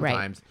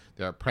 Sometimes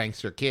there are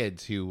prankster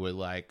kids who would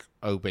like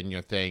open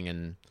your thing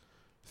and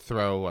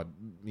throw a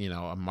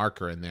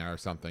marker in there or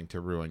something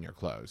to ruin your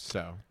clothes.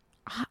 So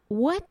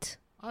what?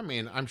 I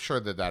mean, I'm sure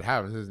that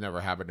happens. It's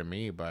never happened to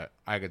me, but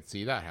I could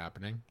see that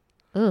happening.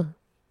 Ugh.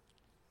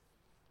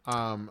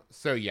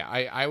 So yeah,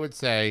 I would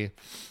say,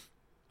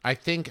 I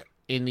think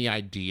in the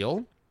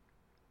ideal,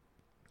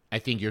 I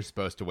think you're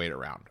supposed to wait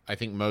around. I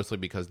think mostly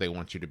because they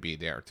want you to be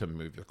there to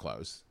move your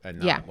clothes and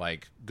not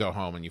like go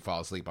home and you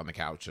fall asleep on the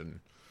couch and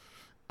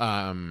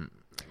And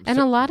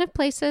a lot of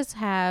places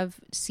have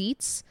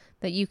seats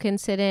that you can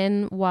sit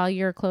in while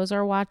your clothes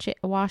are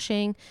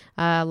washing.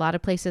 A lot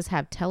of places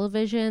have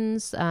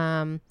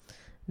televisions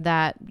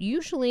that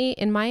usually,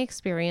 in my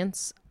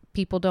experience,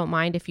 people don't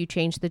mind if you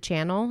change the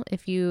channel,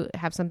 if you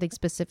have something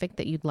specific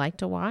that you'd like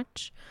to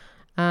watch.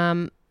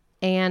 And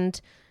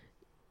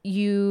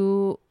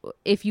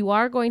if you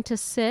are going to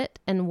sit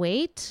and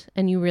wait,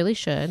 and you really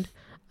should,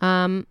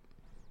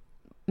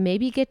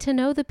 maybe get to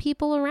know the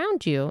people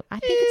around you. I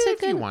think it's a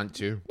good. If you want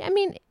to. I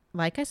mean,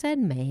 like I said,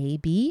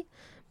 maybe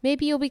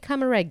you'll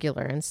become a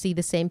regular and see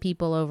the same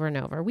people over and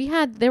over.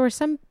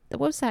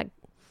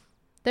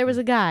 There was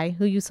a guy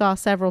who you saw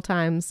several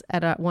times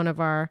at one of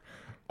our.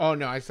 Oh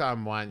no, I saw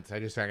him once. I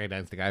just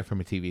recognized the guy from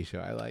a TV show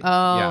I like.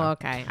 Oh, yeah.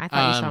 Okay. I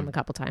thought you saw him a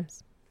couple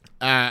times.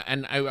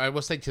 And I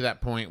will say to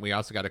that point, we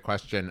also got a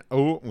question.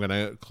 Oh, I'm going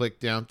to click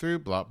down through,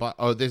 blah, blah.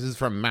 Oh, this is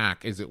from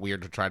Mac. Is it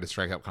weird to try to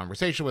strike up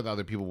conversation with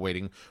other people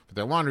waiting for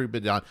their laundry to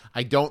be done?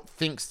 I don't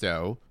think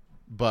so.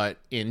 But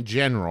in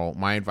general,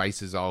 my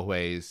advice is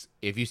always,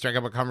 if you strike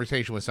up a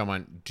conversation with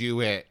someone, do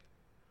it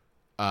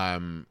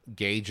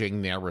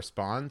gauging their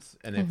response.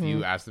 And if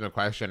you ask them a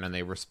question and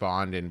they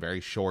respond in very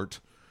short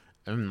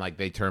and like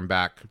they turn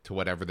back to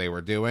whatever they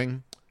were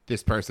doing,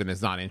 this person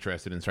is not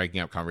interested in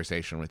striking up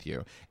conversation with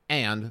you.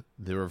 And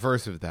the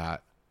reverse of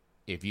that,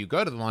 if you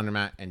go to the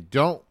laundromat and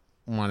don't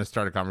want to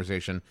start a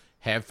conversation,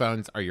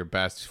 headphones are your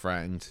best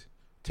friend.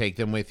 Take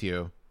them with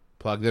you.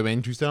 Plug them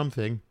into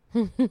something.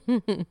 But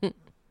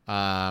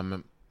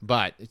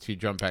to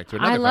jump back to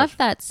another I love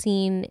that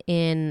scene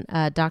in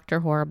Dr.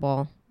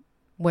 Horrible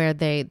where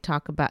they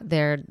talk about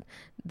the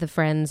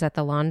friends at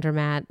the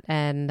laundromat.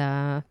 And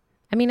I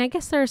mean, I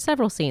guess there are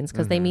several scenes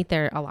because they meet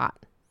there a lot.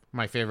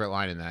 My favorite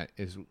line in that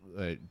is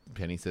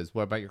Penny says,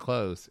 "What about your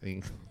clothes?"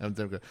 And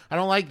I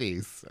don't like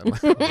these. To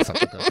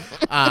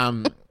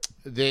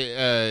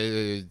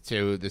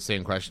the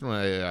same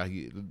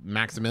question,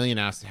 Maximilian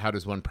asked, "How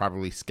does one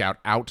properly scout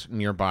out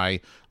nearby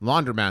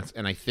laundromats?"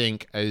 And I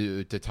think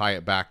to tie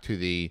it back to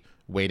the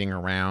waiting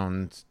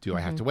around, do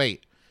I have to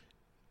wait?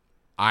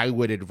 I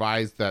would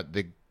advise that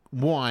the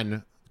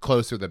one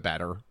closer the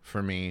better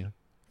for me.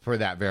 For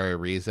that very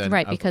reason.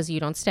 Right, because you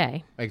don't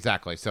stay.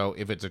 Exactly. So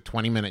if it's a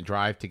 20-minute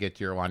drive to get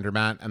to your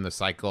laundromat and the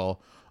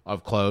cycle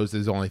of clothes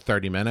is only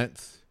 30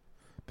 minutes,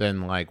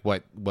 then like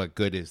what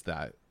good is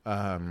that?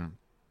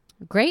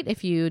 Great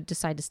if you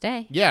decide to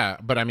stay. Yeah,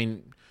 but I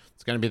mean,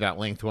 it's going to be that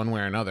length one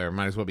way or another.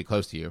 Might as well be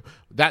close to you.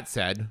 That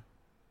said,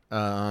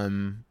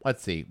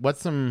 let's see.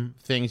 What's some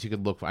things you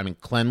could look for? I mean,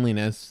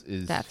 cleanliness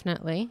is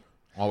definitely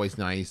always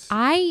nice.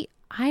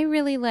 I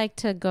really like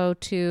to go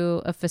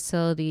to a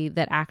facility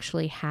that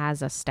actually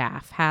has a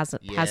staff, has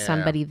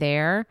somebody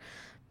there,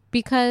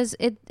 because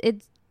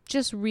it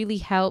just really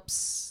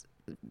helps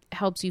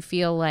you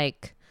feel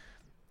like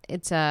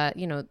it's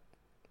it's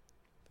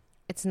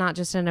not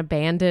just an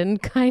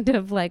abandoned kind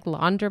of like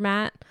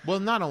laundromat.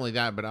 Well, not only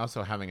that, but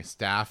also having a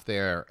staff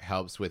there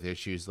helps with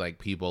issues like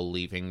people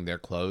leaving their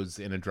clothes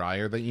in a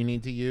dryer that you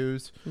need to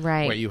use.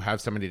 Right. Where you have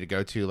somebody to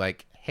go to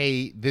like,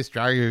 hey, this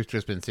dryer has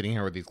just been sitting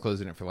here with these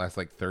clothes in it for the last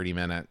like 30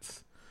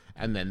 minutes.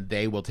 And then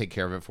they will take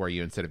care of it for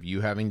you instead of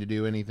you having to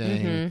do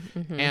anything.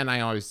 And I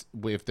always,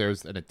 if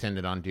there's an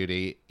attendant on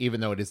duty, even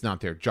though it is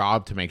not their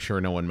job to make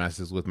sure no one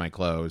messes with my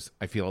clothes,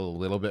 I feel a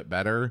little bit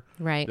better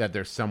that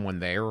there's someone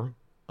there.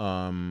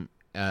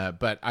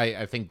 But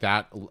I think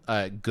that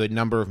a good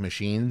number of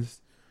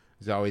machines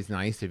is always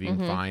nice if you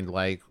can find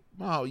like,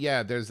 oh,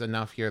 yeah, there's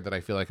enough here that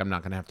I feel like I'm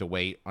not going to have to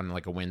wait on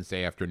like a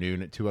Wednesday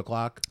afternoon at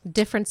 2:00.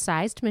 Different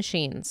sized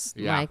machines,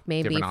 like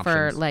maybe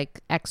for options. like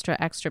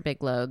extra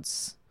big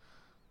loads.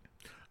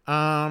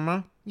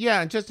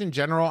 Yeah, just in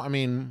general, I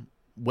mean,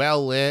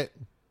 well lit,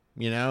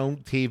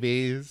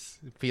 TVs,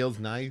 it feels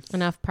nice.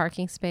 Enough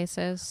parking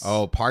spaces.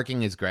 Oh,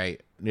 parking is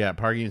great. Yeah,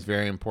 parking is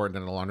very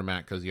important in a laundromat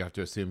because you have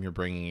to assume you're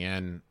bringing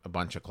in a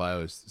bunch of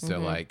clothes. So,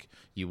 like,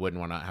 you wouldn't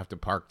want to have to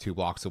park 2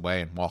 blocks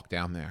away and walk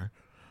down there.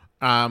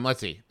 Let's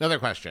see. Another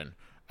question.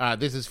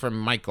 This is from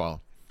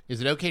Michael.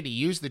 Is it okay to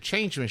use the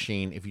change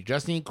machine if you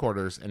just need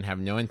quarters and have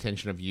no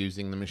intention of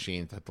using the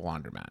machines at the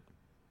laundromat?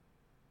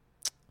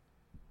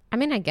 I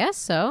mean, I guess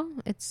so.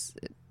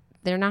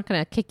 They're not going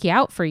to kick you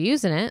out for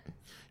using it.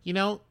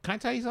 Can I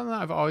tell you something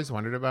I've always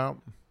wondered about?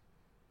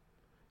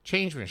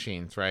 Change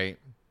machines, right?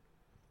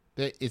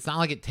 It's not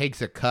like it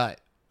takes a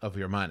cut of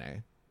your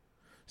money.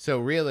 So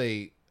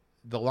really,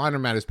 the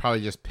laundromat is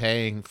probably just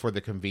paying for the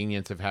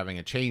convenience of having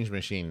a change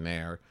machine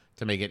there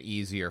to make it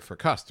easier for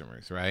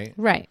customers, right?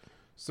 Right.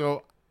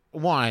 So,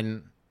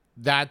 one,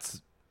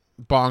 that's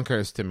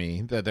bonkers to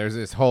me that there's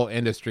this whole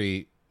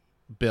industry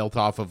built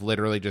off of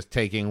literally just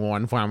taking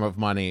one form of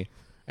money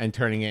and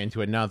turning it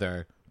into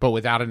another, but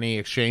without any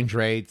exchange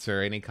rates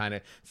or any kind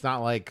of, it's not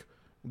like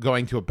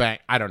going to a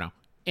bank. I don't know.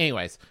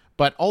 Anyways,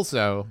 but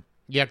also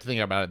you have to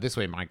think about it this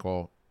way,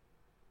 Michael.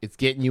 It's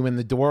getting you in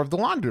the door of the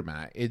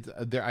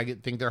laundromat. I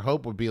think their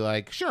hope would be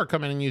like, sure,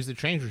 come in and use the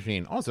change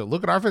machine. Also,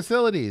 look at our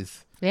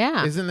facilities.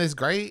 Yeah. Isn't this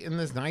great? Isn't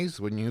this nice?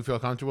 Wouldn't you feel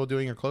comfortable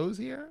doing your clothes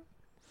here?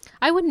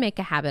 I wouldn't make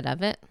a habit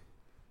of it.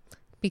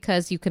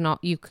 because you can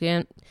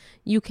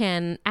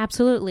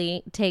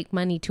absolutely take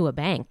money to a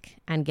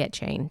bank and get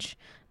change.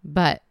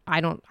 But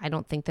I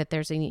don't think that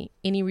there's any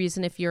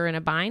reason if you're in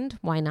a bind,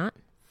 why not?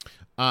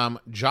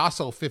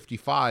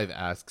 Jostle55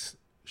 asks,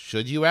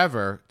 should you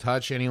ever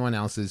touch anyone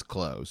else's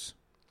clothes?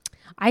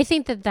 I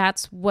think that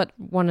that's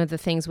one of the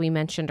things we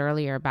mentioned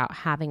earlier about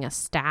having a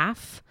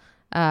staff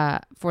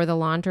for the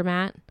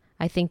laundromat.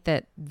 I think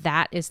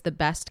that is the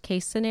best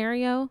case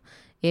scenario.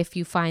 If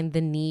you find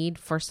the need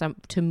for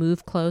to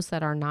move clothes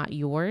that are not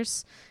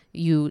yours,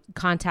 you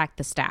contact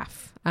the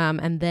staff,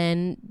 and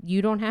then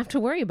you don't have to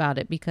worry about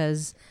it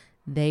because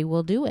they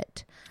will do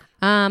it.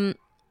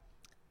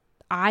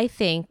 I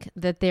think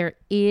that there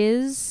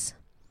is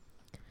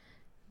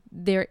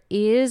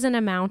an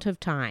amount of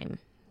time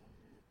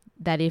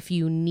that if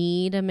you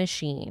need a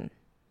machine,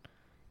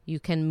 you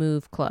can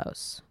move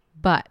clothes,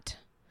 but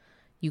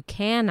you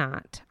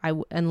cannot,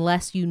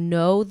 unless you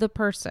know the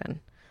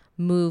person,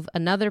 move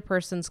another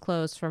person's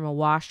clothes from a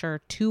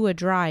washer to a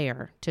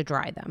dryer to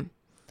dry them.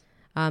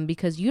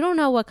 Because you don't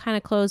know what kind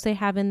of clothes they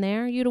have in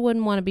there. You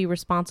wouldn't want to be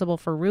responsible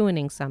for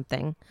ruining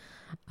something.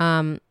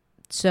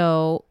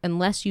 So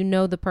unless you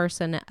know the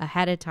person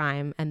ahead of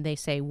time and they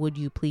say, would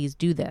you please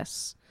do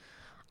this?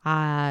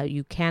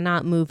 You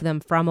cannot move them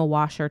from a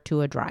washer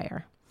to a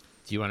dryer.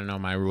 Do you want to know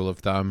my rule of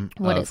thumb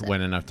of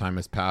when enough time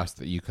has passed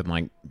that you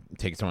can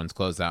take someone's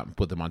clothes out and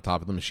put them on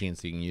top of the machine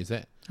so you can use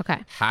it? Okay.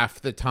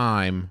 Half the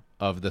time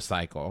of the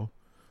cycle.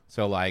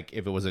 So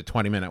if it was a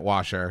 20-minute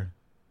washer,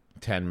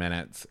 10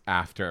 minutes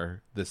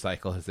after the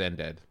cycle has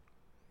ended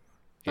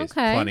is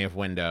plenty of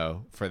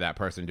window for that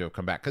person to have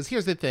come back. Because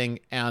here's the thing,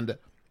 and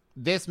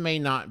this may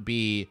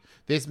be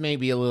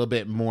a little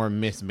bit more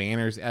Miss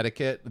Manners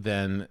etiquette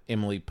than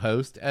Emily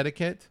Post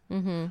etiquette.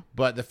 Mm-hmm.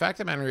 But the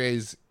fact of the matter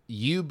is,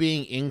 you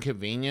being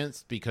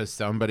inconvenienced because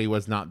somebody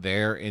was not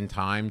there in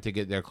time to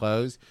get their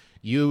clothes,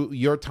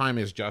 your time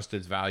is just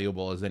as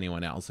valuable as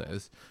anyone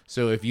else's.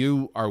 So if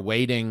you are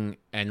waiting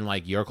and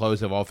your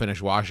clothes have all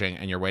finished washing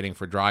and you're waiting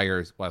for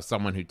dryers while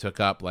someone who took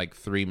up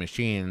 3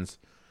 machines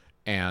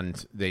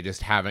and they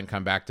just haven't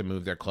come back to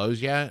move their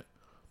clothes yet,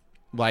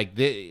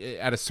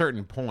 at a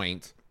certain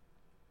point,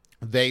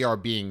 they are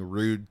being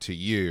rude to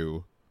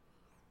you.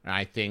 And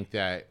I think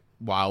that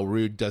while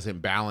rude doesn't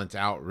balance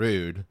out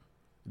rude,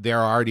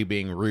 they're already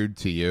being rude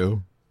to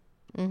you.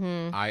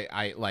 Mm-hmm.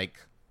 I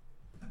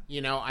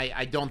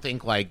don't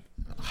think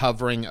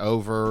hovering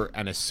over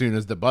and as soon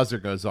as the buzzer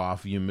goes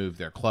off, you move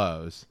their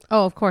clothes.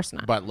 Oh, of course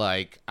not. But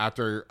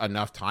after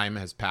enough time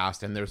has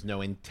passed and there's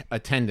no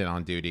attendant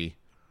on duty,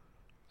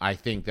 I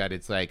think that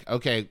it's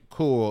okay,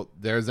 cool.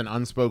 There's an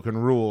unspoken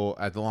rule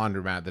at the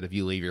laundromat that if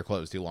you leave your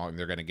clothes too long,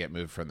 they're going to get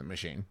moved from the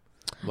machine.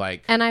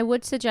 And I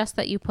would suggest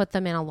that you put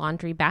them in a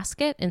laundry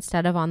basket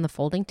instead of on the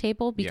folding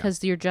table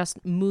because you're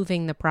just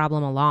moving the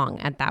problem along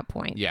at that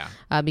point. Yeah.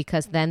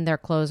 Because then their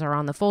clothes are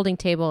on the folding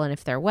table, and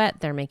if they're wet,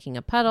 they're making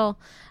a puddle.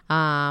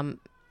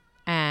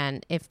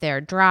 And if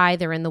they're dry,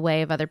 they're in the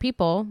way of other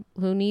people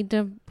who need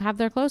to have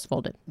their clothes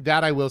folded.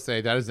 That I will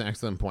say, that is an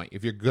excellent point.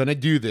 If you're going to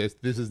do this,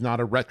 this is not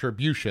a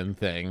retribution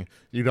thing.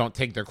 You don't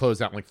take their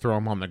clothes out and throw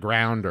them on the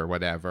ground or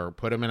whatever.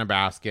 Put them in a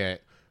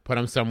basket. Put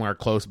them somewhere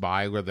close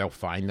by where they'll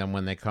find them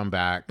when they come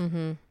back.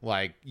 Mm-hmm.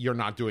 You're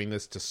not doing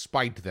this to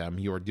spite them.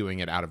 You're doing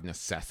it out of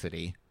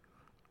necessity.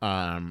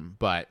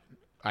 But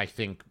I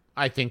think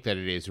that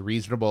it is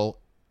reasonable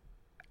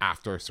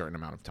after a certain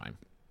amount of time.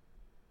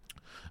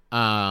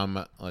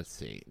 Let's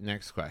see.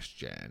 Next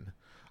question.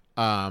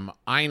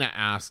 Ina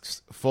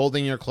asks,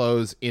 folding your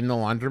clothes in the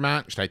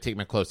laundromat. Should I take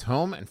my clothes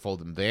home and fold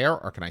them there,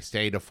 or can I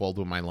stay to fold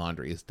when my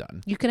laundry is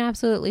done? You can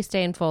absolutely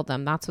stay and fold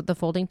them. That's what the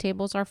folding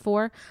tables are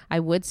for. I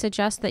would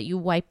suggest that you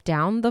wipe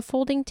down the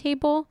folding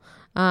table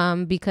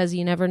because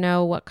you never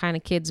know what kind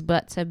of kids'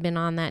 butts have been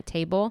on that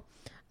table.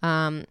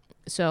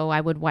 So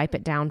I would wipe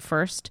it down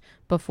first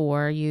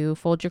before you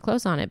fold your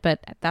clothes on it.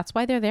 But that's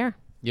why they're there.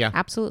 Yeah.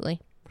 Absolutely.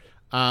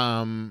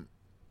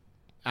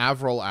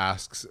 Avril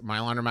asks, my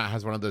laundromat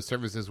has one of those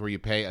services where you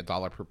pay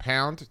 $1 per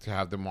pound to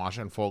have them wash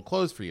and fold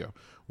clothes for you.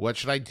 What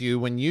should I do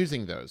when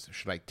using those?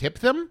 Should I tip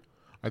them?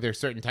 Are there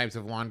certain types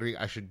of laundry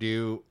I should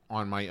do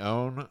on my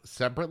own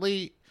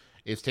separately?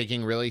 Is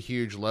taking really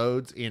huge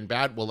loads in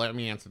bad? Well, let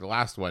me answer the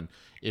last one.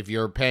 If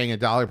you're paying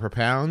 $1 per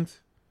pound,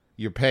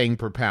 you're paying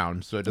per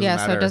pound. So it doesn't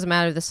matter. So it doesn't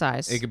matter the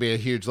size. It could be a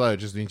huge load. It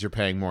just means you're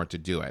paying more to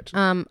do it.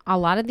 A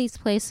lot of these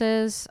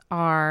places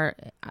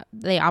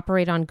they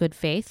operate on good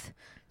faith.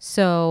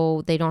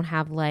 So they don't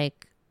have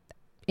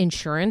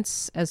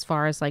insurance as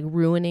far as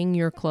ruining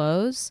your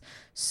clothes.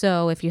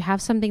 So if you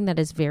have something that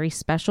is very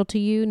special to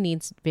you,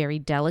 needs very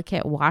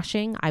delicate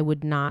washing, I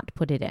would not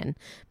put it in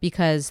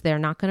because they're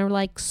not going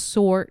to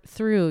sort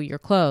through your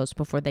clothes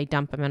before they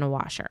dump them in a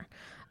washer.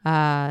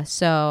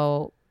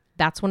 So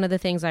that's one of the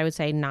things I would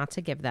say not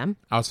to give them.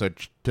 Also,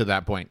 to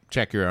that point,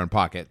 check your own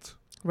pockets.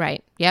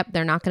 Right. Yep.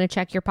 They're not going to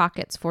check your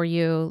pockets for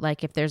you.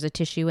 If there's a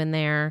tissue in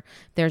there,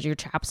 there's your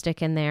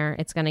chapstick in there,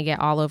 it's going to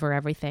get all over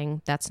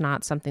everything. That's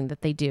not something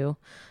that they do.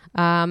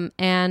 Well,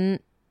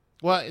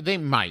 they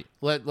might.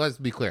 Let's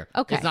be clear.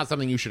 Okay. It's not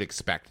something you should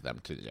expect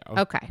them to do.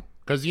 Okay.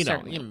 Because,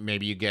 Certainly.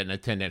 maybe you get an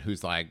attendant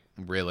who's like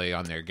really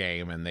on their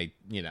game and they,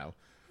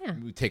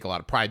 take a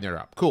lot of pride in their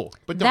job. Cool.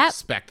 But don't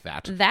expect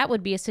that. That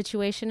would be a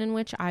situation in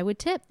which I would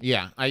tip.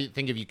 Yeah. I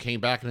think if you came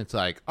back and it's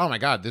like, oh my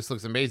God, this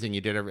looks amazing.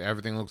 You did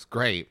everything looks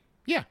great.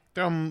 Yeah.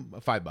 Throw them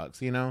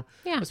 $5,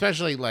 Yeah.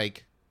 Especially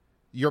like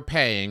you're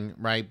paying,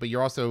 right? But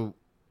you're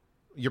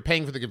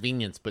paying for the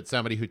convenience, but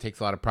somebody who takes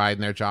a lot of pride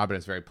in their job and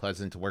is very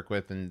pleasant to work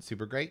with and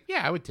super great.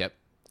 Yeah, I would tip.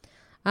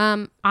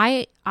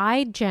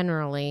 I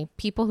generally,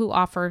 people who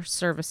offer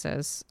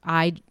services,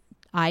 I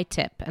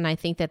tip, and I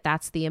think that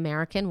that's the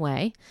American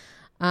way.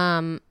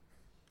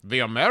 The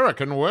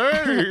American way.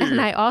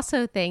 And I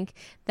also think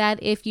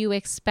that if you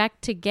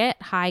expect to get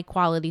high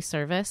quality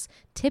service,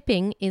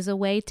 tipping is a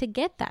way to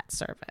get that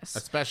service.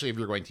 Especially if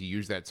you're going to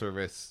use that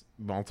service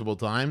multiple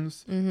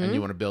times and you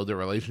want to build a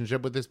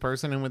relationship with this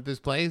person and with this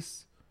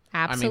place.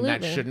 Absolutely. I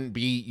mean, that shouldn't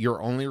be your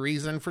only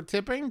reason for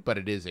tipping, but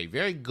it is a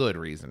very good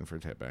reason for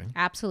tipping.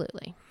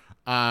 Absolutely.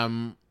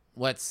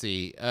 Let's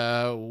see.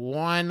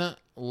 One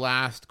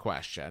last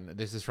question.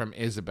 This is from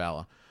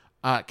Isabella.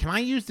 Can I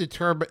use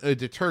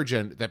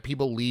detergent that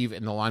people leave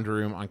in the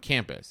laundry room on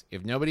campus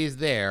if nobody is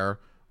there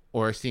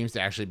or seems to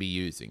actually be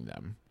using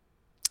them?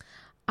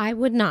 I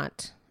would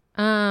not,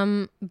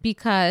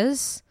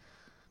 because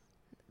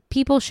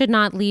people should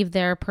not leave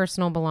their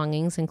personal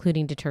belongings,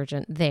 including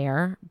detergent,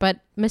 there.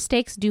 But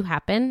mistakes do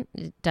happen.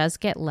 It does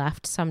get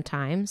left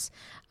sometimes.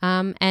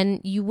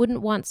 And you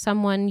wouldn't want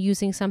someone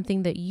using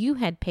something that you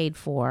had paid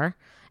for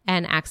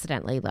and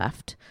accidentally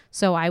left.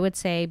 So I would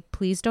say,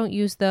 please don't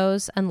use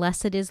those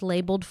unless it is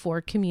labeled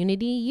for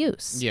community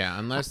use. Yeah,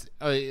 unless,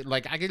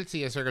 like, I could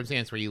see a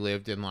circumstance where you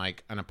lived in,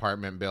 like, an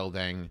apartment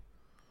building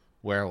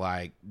where,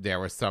 like,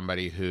 there was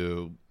somebody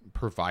who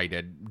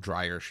provided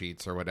dryer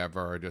sheets or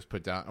whatever, or just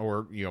put down,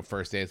 or,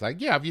 first day, it's like,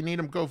 yeah, if you need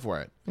them, go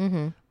for it.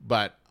 Mm-hmm.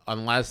 But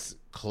unless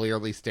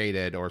clearly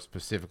stated or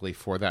specifically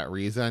for that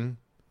reason,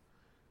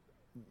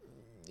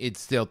 it's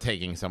still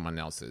taking someone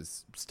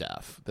else's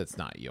stuff that's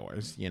not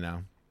yours,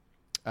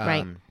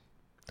 Right.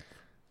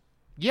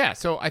 Yeah,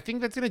 so I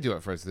think that's going to do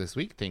it for us this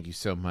week. Thank you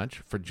so much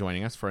for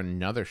joining us for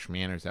another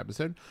Schmanners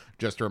episode.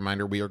 Just a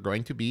reminder, we are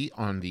going to be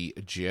on the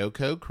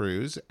JoCo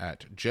Cruise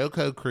at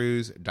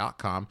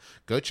jococruise.com.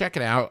 Go check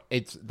it out.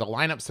 The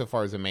lineup so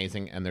far is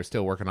amazing, and they're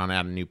still working on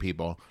adding new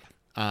people.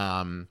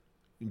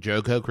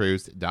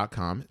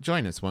 JoCoCruise.com.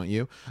 Join us, won't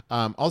you?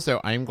 Also,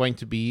 I am going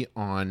to be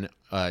on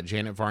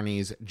Janet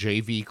Varney's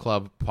JV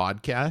Club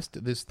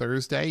podcast this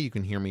Thursday. You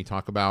can hear me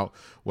talk about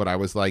what I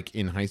was like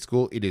in high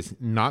school. It is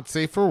not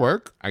safe for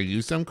work. I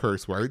use some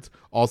curse words.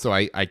 Also,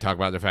 I talk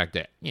about the fact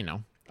that,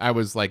 I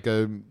was like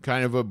a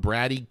kind of a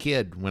bratty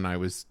kid when I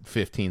was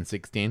 15,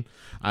 16.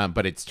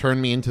 But it's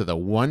turned me into the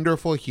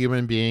wonderful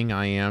human being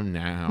I am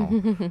now.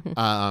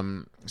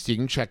 So you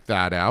can check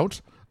that out.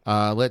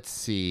 Let's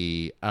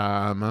see.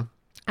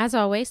 As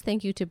always,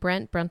 thank you to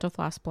Brent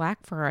Brentalfloss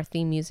Black for our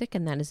theme music,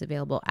 and that is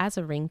available as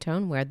a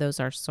ringtone where those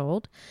are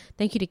sold.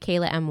 Thank you to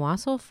Kayla M.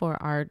 Wassel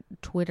for our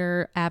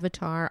Twitter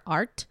avatar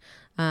art.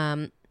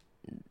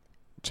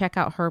 Check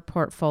out her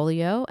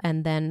portfolio.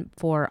 And then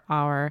for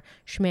our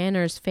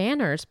Schmanners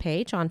Fanners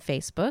page on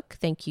Facebook,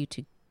 thank you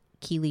to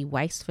Keely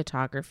Weiss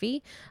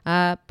Photography.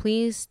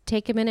 Please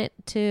take a minute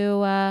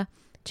to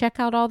check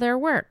out all their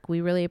work.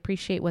 We really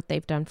appreciate what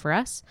they've done for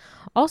us.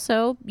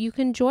 Also, you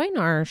can join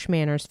our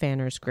Schmanners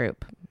Fanners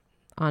group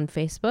on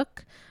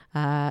Facebook.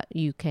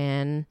 You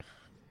can...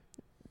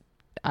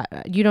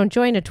 you don't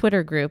join a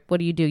Twitter group. What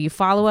do? You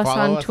follow us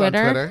on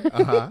Twitter?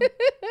 Uh-huh.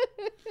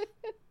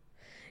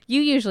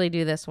 You usually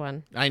do this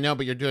one. I know,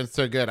 but you're doing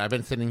so good. I've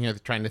been sitting here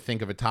trying to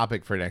think of a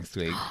topic for next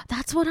week.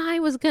 That's what I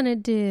was going to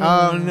do.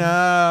 Oh,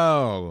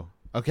 no.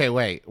 Okay,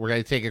 wait. We're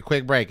going to take a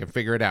quick break and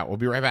figure it out. We'll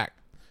be right back.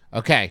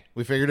 Okay,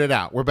 we figured it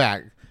out. We're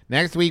back.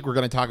 Next week, we're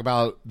going to talk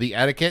about the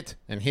etiquette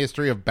and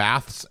history of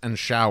baths and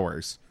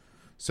showers.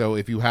 So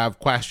if you have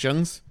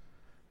questions,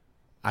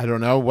 I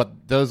don't know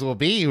what those will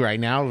be right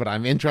now, but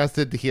I'm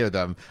interested to hear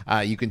them.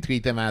 You can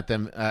tweet them at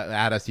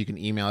us. You can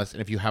email us.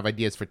 And if you have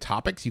ideas for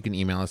topics, you can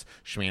email us,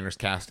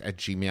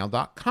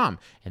 schmannerscast@gmail.com.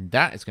 And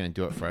that is going to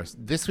do it for us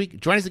this week.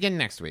 Join us again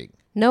next week.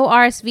 No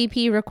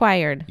RSVP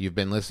required. You've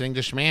been listening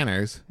to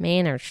Schmanners.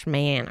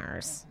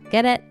 Manners.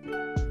 Get it?